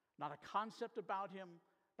 Not a concept about Him,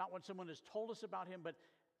 not what someone has told us about Him, but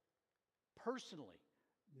personally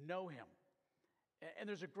know Him. And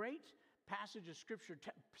there's a great passage of Scripture,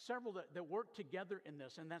 several that work together in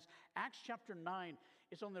this, and that's Acts chapter 9.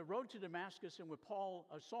 It's on the road to Damascus, and with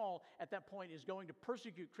Saul at that point is going to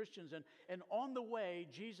persecute Christians, and on the way,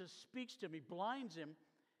 Jesus speaks to him, he blinds him,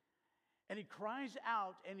 and he cries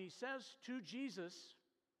out, and he says to Jesus,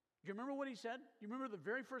 do you remember what he said? Do you remember the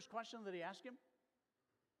very first question that he asked him?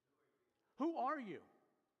 Who are you?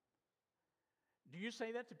 Do you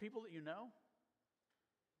say that to people that you know?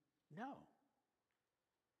 No.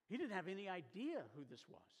 He didn't have any idea who this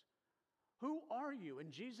was. Who are you?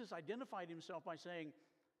 And Jesus identified himself by saying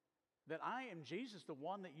that I am Jesus, the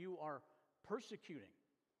one that you are persecuting.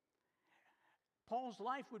 Paul's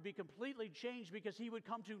life would be completely changed because he would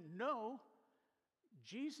come to know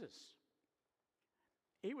Jesus.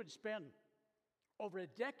 He would spend over a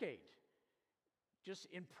decade just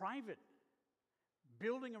in private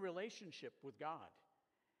building a relationship with God.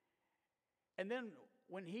 And then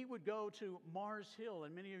when he would go to Mars Hill,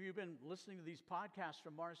 and many of you have been listening to these podcasts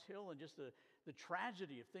from Mars Hill and just the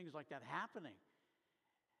tragedy of things like that happening.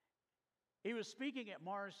 He was speaking at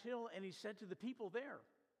Mars Hill, and he said to the people there,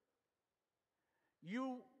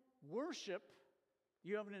 you worship,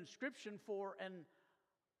 you have an inscription for an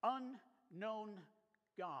unknown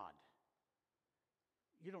God.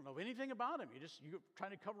 You don't know anything about him. You're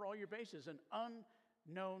trying to cover all your bases. An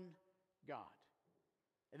unknown God.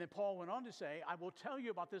 And then Paul went on to say, I will tell you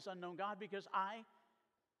about this unknown God because I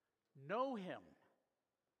know him.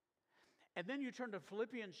 And then you turn to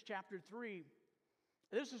Philippians chapter 3.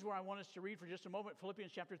 This is where I want us to read for just a moment.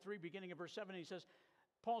 Philippians chapter 3, beginning of verse 7.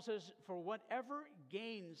 Paul says, for whatever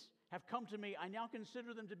gains have come to me, I now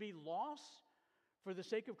consider them to be loss for the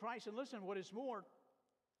sake of Christ. And listen, what is more,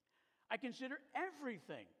 I consider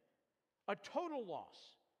everything a total loss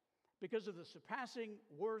because of the surpassing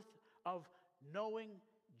worth of knowing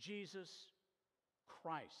Jesus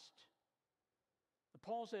Christ.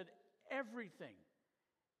 Paul said, everything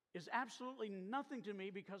is absolutely nothing to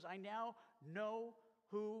me because I now know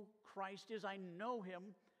who Christ is. I know him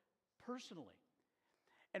personally.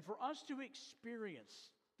 And for us to experience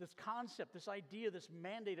this concept, this idea, this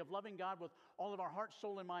mandate of loving God with all of our heart,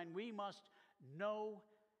 soul, and mind, we must know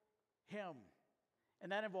him.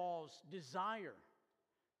 And that involves desire.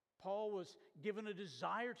 Paul was given a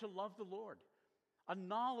desire to love the Lord, a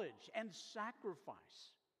knowledge and sacrifice.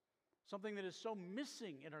 Something that is so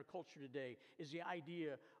missing in our culture today is the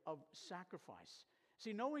idea of sacrifice.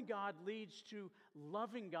 See, knowing God leads to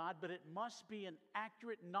loving God, but it must be an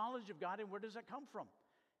accurate knowledge of God. And where does that come from?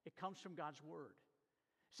 It comes from God's Word.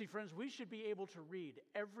 See, friends, we should be able to read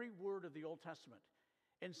every word of the Old Testament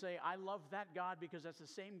and say, I love that God because that's the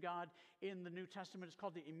same God in the New Testament. It's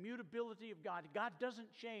called the immutability of God. God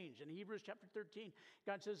doesn't change. In Hebrews chapter 13,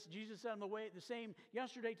 God says, Jesus said, I'm the same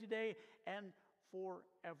yesterday, today, and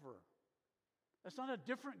forever. That's not a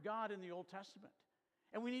different God in the Old Testament.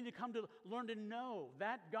 And we need to come to learn to know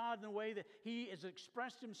that God in the way that he has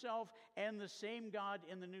expressed himself, and the same God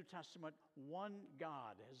in the New Testament, one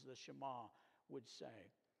God, as the Shema would say.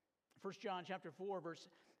 1 John chapter 4, verse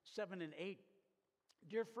 7 and 8.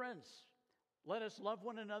 Dear friends, let us love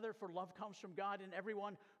one another, for love comes from God, and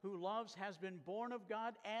everyone who loves has been born of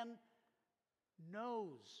God and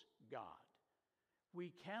knows God.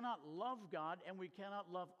 We cannot love God and we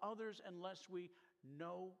cannot love others unless we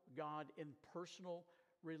know God in personal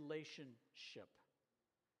relationship.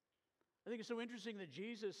 I think it's so interesting that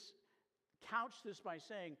Jesus couched this by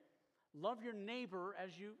saying, love your neighbor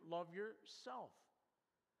as you love yourself.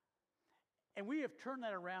 And we have turned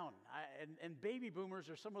that around. And baby boomers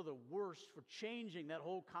are some of the worst for changing that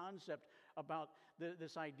whole concept about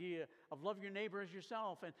this idea of love your neighbor as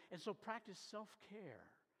yourself. And so practice self-care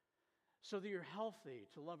so that you're healthy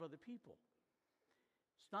to love other people.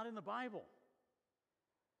 It's not in the Bible.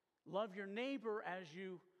 Love your neighbor as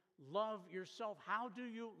you love yourself. How do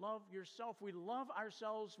you love yourself? We love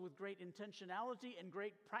ourselves with great intentionality and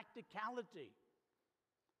great practicality.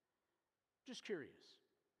 Just curious.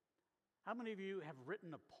 How many of you have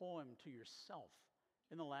written a poem to yourself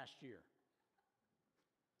in the last year?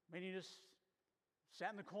 Maybe you just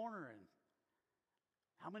sat in the corner and,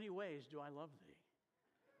 how many ways do I love thee?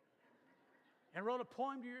 and wrote a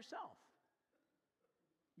poem to yourself.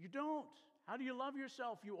 You don't. How do you love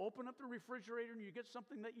yourself? You open up the refrigerator and you get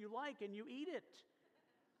something that you like and you eat it.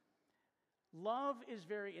 Love is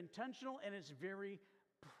very intentional and it's very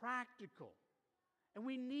practical. And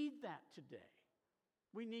we need that today.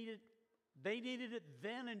 We need it. They needed it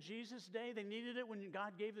then in Jesus' day. They needed it when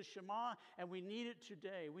God gave the Shema, and we need it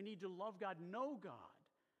today. We need to love God, know God.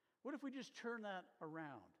 What if we just turn that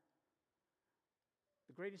around?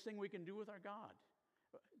 The greatest thing we can do with our God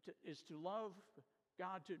is to love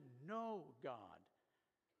God, to know God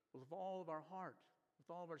with all of our heart,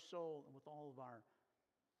 with all of our soul, and with all of our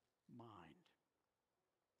mind.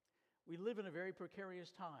 We live in a very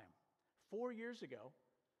precarious time. 4 years ago,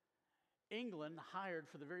 England hired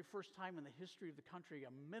for the very first time in the history of the country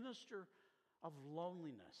a minister of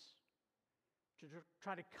loneliness to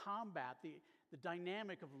try to combat the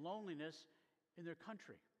dynamic of loneliness in their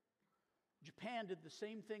country. Japan did the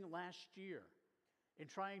same thing last year in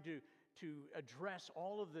trying to address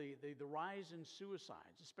all of the rise in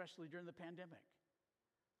suicides, especially during the pandemic.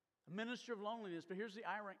 A minister of loneliness, but here's the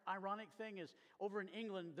ironic thing is, over in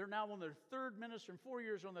England, they're now on their third minister, in 4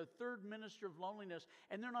 years, on their third minister of loneliness,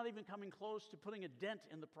 and they're not even coming close to putting a dent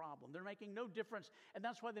in the problem. They're making no difference, and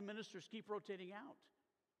that's why the ministers keep rotating out.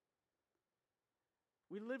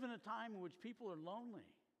 We live in a time in which people are lonely,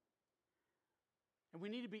 and we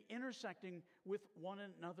need to be intersecting with one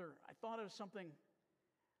another. I thought of something,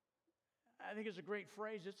 I think it's a great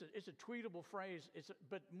phrase. It's a tweetable phrase,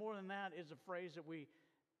 but more than that, it's a phrase that we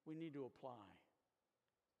need to apply.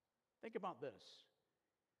 Think about this.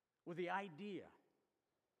 With the idea,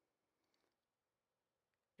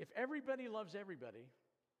 if everybody loves everybody,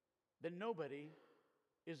 then nobody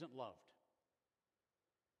isn't loved.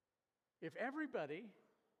 If everybody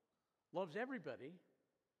loves everybody,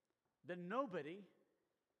 then nobody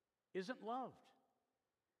isn't loved.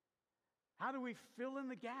 How do we fill in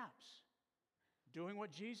the gaps? Doing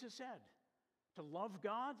what Jesus said. To love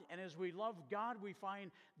God, and as we love God, we find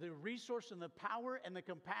the resource and the power and the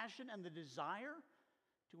compassion and the desire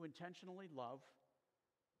to intentionally love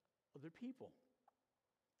other people.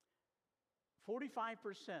 45%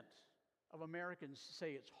 of Americans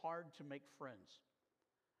say it's hard to make friends.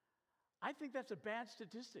 I think that's a bad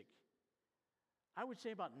statistic. I would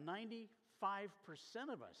say about 95%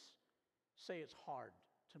 of us say it's hard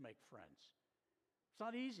to make friends. It's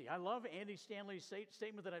not easy. I love Andy Stanley's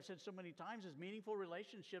statement that I've said so many times is meaningful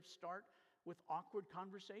relationships start with awkward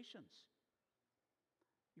conversations.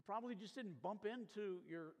 You probably just didn't bump into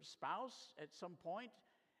your spouse at some point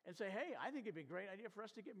and say, hey, I think it'd be a great idea for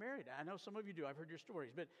us to get married. I know some of you do. I've heard your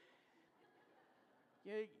stories. But,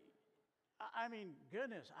 yeah, I mean,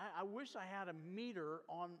 goodness, I wish I had a meter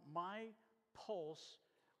on my pulse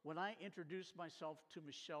when I introduced myself to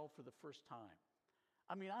Michelle for the first time.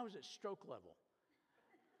 I mean, I was at stroke level.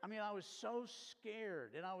 I mean, I was so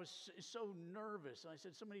scared, and I was so nervous, and I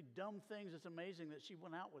said so many dumb things. It's amazing that she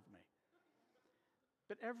went out with me.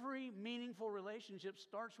 But every meaningful relationship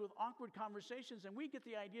starts with awkward conversations, and we get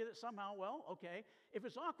the idea that somehow, well, okay, if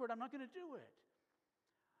it's awkward, I'm not going to do it.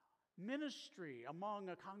 Ministry among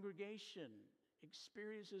a congregation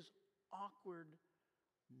experiences awkward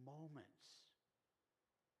moments.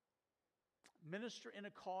 Minister in a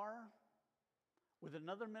car with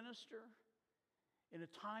another minister in a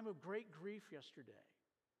time of great grief yesterday.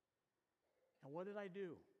 And what did I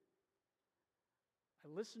do? I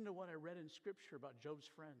listened to what I read in Scripture about Job's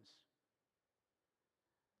friends.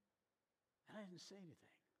 And I didn't say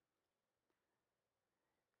anything.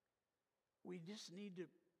 We just need to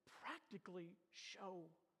practically show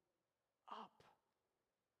up.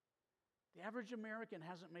 The average American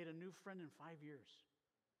hasn't made a new friend in 5 years.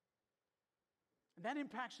 And that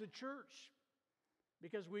impacts the church,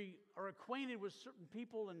 because we are acquainted with certain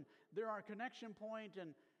people and they're our connection point,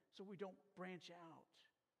 and so we don't branch out.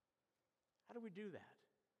 How do we do that?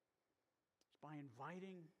 It's by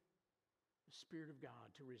inviting the Spirit of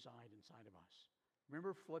God to reside inside of us.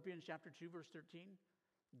 Remember Philippians chapter 2, verse 13?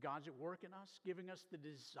 God's at work in us, giving us the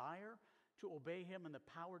desire to obey Him and the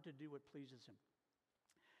power to do what pleases Him.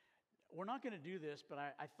 We're not going to do this, but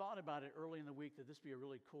I thought about it early in the week that this would be a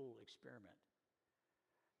really cool experiment.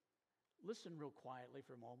 Listen real quietly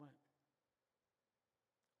for a moment.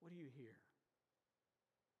 What do you hear?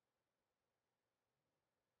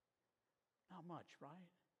 Not much,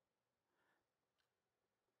 right?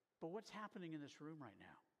 But what's happening in this room right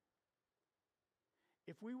now?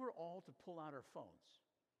 If we were all to pull out our phones,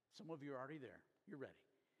 some of you are already there, you're ready.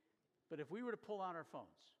 But if we were to pull out our phones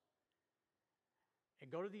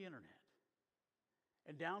and go to the internet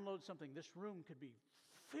and download something, this room could be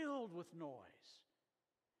filled with noise.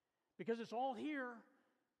 Because it's all here,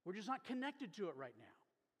 We're just not connected to it right now.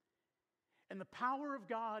 And the power of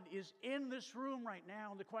God is in this room right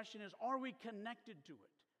now. And the question is, are we connected to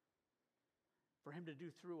it for Him to do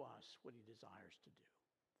through us what He desires to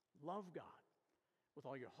do? Love God with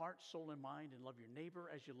all your heart, soul, and mind, and love your neighbor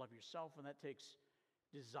as you love yourself. And that takes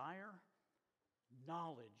desire,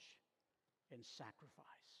 knowledge, and sacrifice.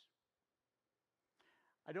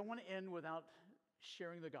 I don't want to end without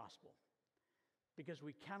sharing the gospel, because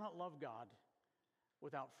we cannot love God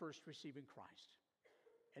without first receiving Christ.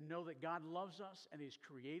 And know that God loves us and He's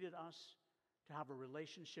created us to have a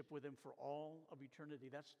relationship with Him for all of eternity.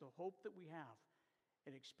 That's the hope that we have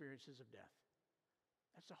in experiences of death.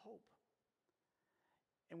 That's a hope.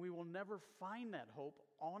 And we will never find that hope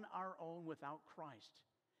on our own without Christ,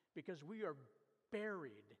 because we are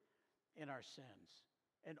buried in our sins.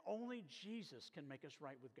 And only Jesus can make us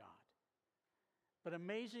right with God. But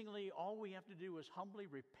amazingly, all we have to do is humbly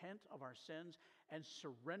repent of our sins and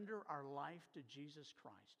surrender our life to Jesus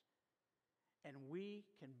Christ. And we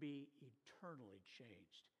can be eternally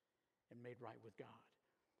changed and made right with God.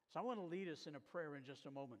 So I want to lead us in a prayer in just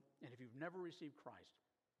a moment. And if you've never received Christ,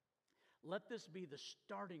 let this be the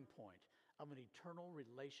starting point of an eternal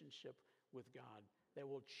relationship with God that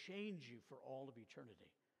will change you for all of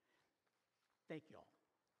eternity. Thank you all.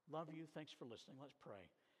 Love you. Thanks for listening. Let's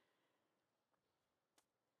pray.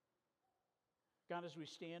 God, as we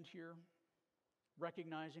stand here,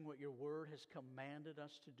 recognizing what your word has commanded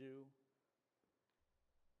us to do,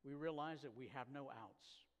 we realize that we have no outs.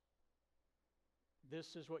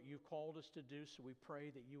 This is what you've called us to do, so we pray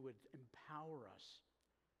that you would empower us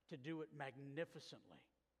to do it magnificently.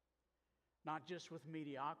 Not just with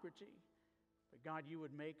mediocrity, but God, you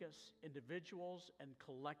would make us individuals and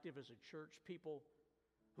collective as a church, people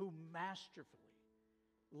who masterfully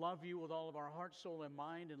love you with all of our heart, soul, and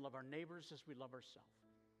mind, and love our neighbors as we love ourselves.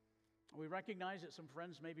 We recognize that some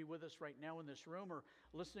friends may be with us right now in this room or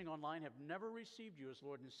listening online have never received you as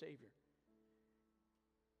Lord and Savior.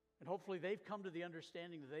 And hopefully they've come to the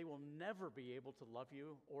understanding that they will never be able to love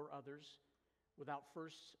you or others without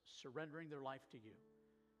first surrendering their life to you.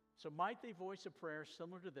 So might they voice a prayer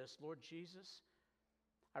similar to this: Lord Jesus,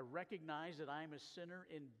 I recognize that I am a sinner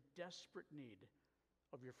in desperate need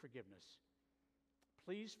of your forgiveness.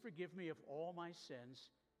 Please forgive me of all my sins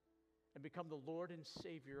and become the Lord and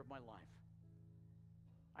Savior of my life.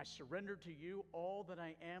 I surrender to you all that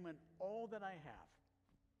I am and all that I have,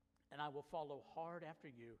 and I will follow hard after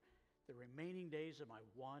you the remaining days of my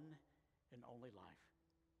one and only life.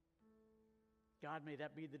 God, may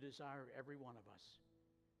that be the desire of every one of us.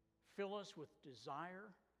 Fill us with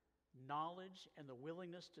desire, knowledge, and the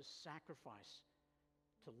willingness to sacrifice,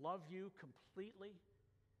 to love you completely,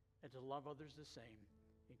 and to love others the same.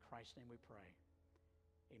 In Christ's name we pray.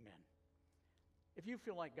 Amen. If you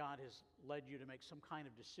feel like God has led you to make some kind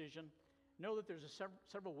of decision, know that there's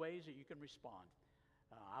several ways that you can respond.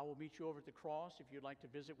 I will meet you over at the cross if you'd like to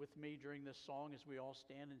visit with me during this song as we all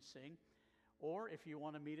stand and sing. Or if you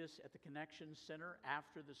want to meet us at the Connection Center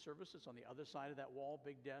after the service, it's on the other side of that wall,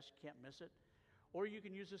 big desk, can't miss it. Or you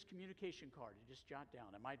can use this communication card to just jot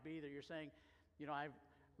down. It might be that you're saying, I've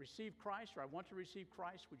received Christ, or I want to receive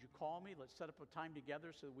Christ. Would you call me? Let's set up a time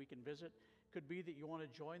together so that we can visit. Could be that you want to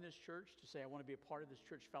join this church, to say, I want to be a part of this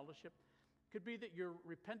church fellowship. Could be that you're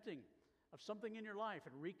repenting of something in your life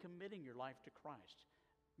and recommitting your life to Christ.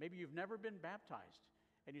 Maybe you've never been baptized,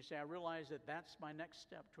 and you say, I realize that that's my next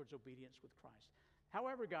step towards obedience with Christ.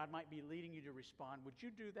 However God might be leading you to respond, would you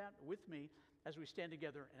do that with me as we stand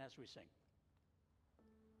together and as we sing?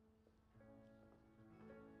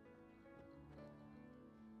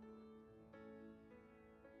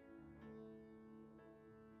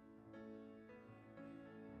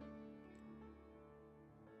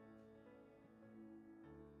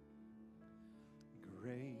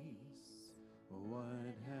 Grace, what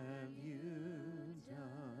have you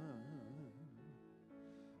done?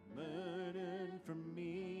 Murdered for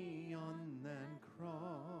me on that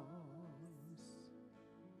cross,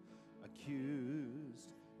 accused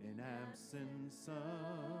in absence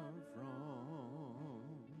of wrong,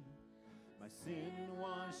 my sin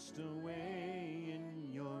washed away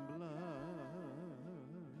in your blood,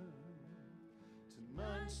 too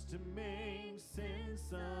much to make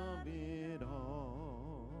sense of it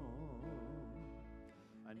all.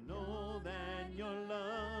 I know that your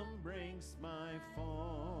love breaks my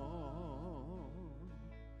fall.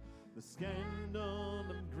 The scandal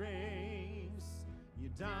of grace, you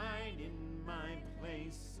died in my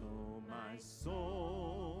place, so my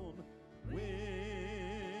soul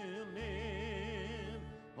will live.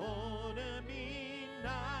 Oh, to be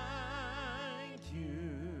like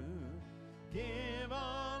you, give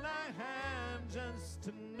all I have just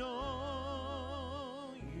to know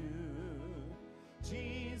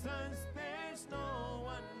Jesus, there's no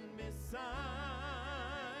one beside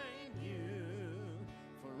you.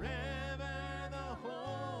 Forever the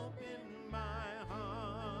hope in my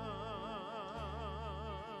heart.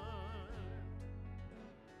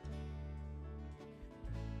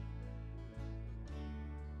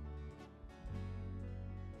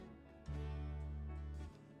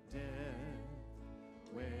 Death,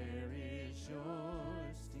 where is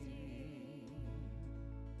your sting?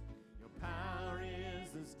 Your power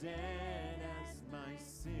is as dead as my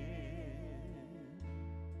sin.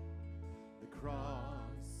 The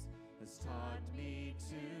cross has taught me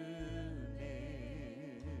to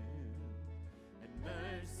live, and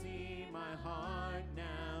mercy my heart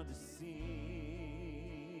now to sing.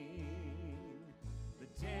 The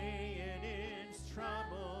day in its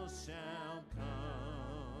trouble shall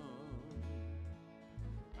come.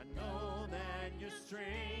 I know that your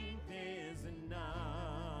strength is enough.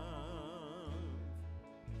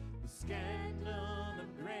 The scandal of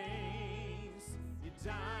grace, you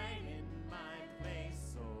died in my place,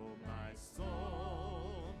 so my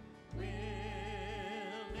soul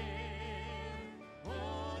will live.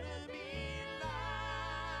 Oh, to be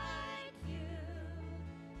like you,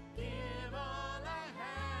 give all I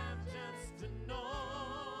have just to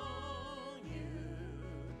know you.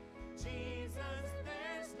 Jesus,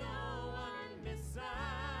 there's no one beside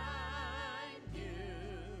you.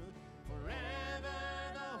 Forever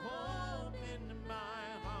the hope in my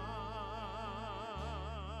heart.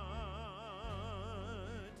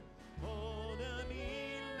 Oh, to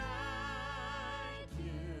be like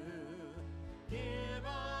you, give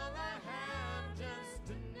all I have just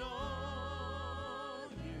to know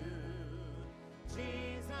you.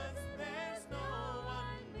 Jesus, there's no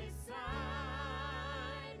one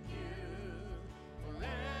beside you.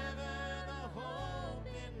 Forever the hope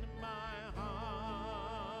in my heart.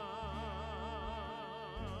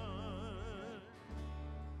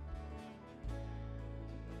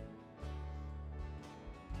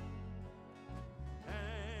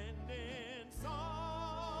 And it's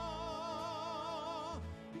all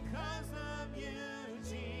because of you,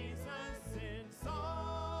 Jesus. It's all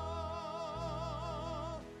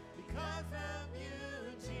because of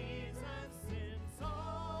you, Jesus. It's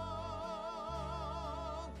all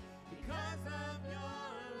because of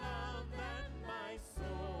your love that my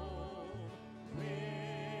soul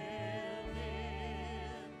will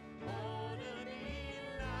live. Oh, to be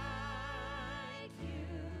like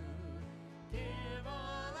you, give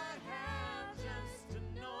all I have just to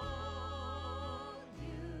know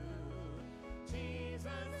you. Jesus,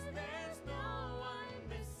 there's no one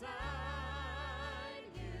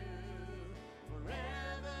beside you.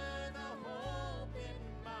 Forever the hope in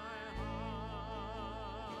my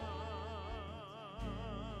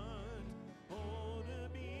heart. Oh, to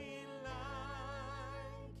be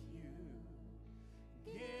like you,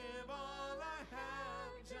 give all I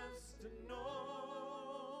have just to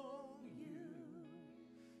know you.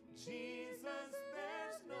 Jesus,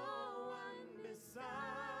 there's no one beside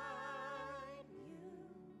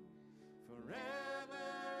you.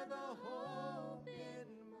 Forever the hope in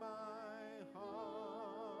my heart.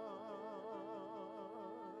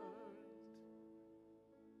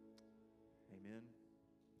 Amen.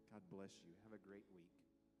 God bless you. Have a great week.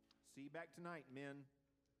 See you back tonight, men.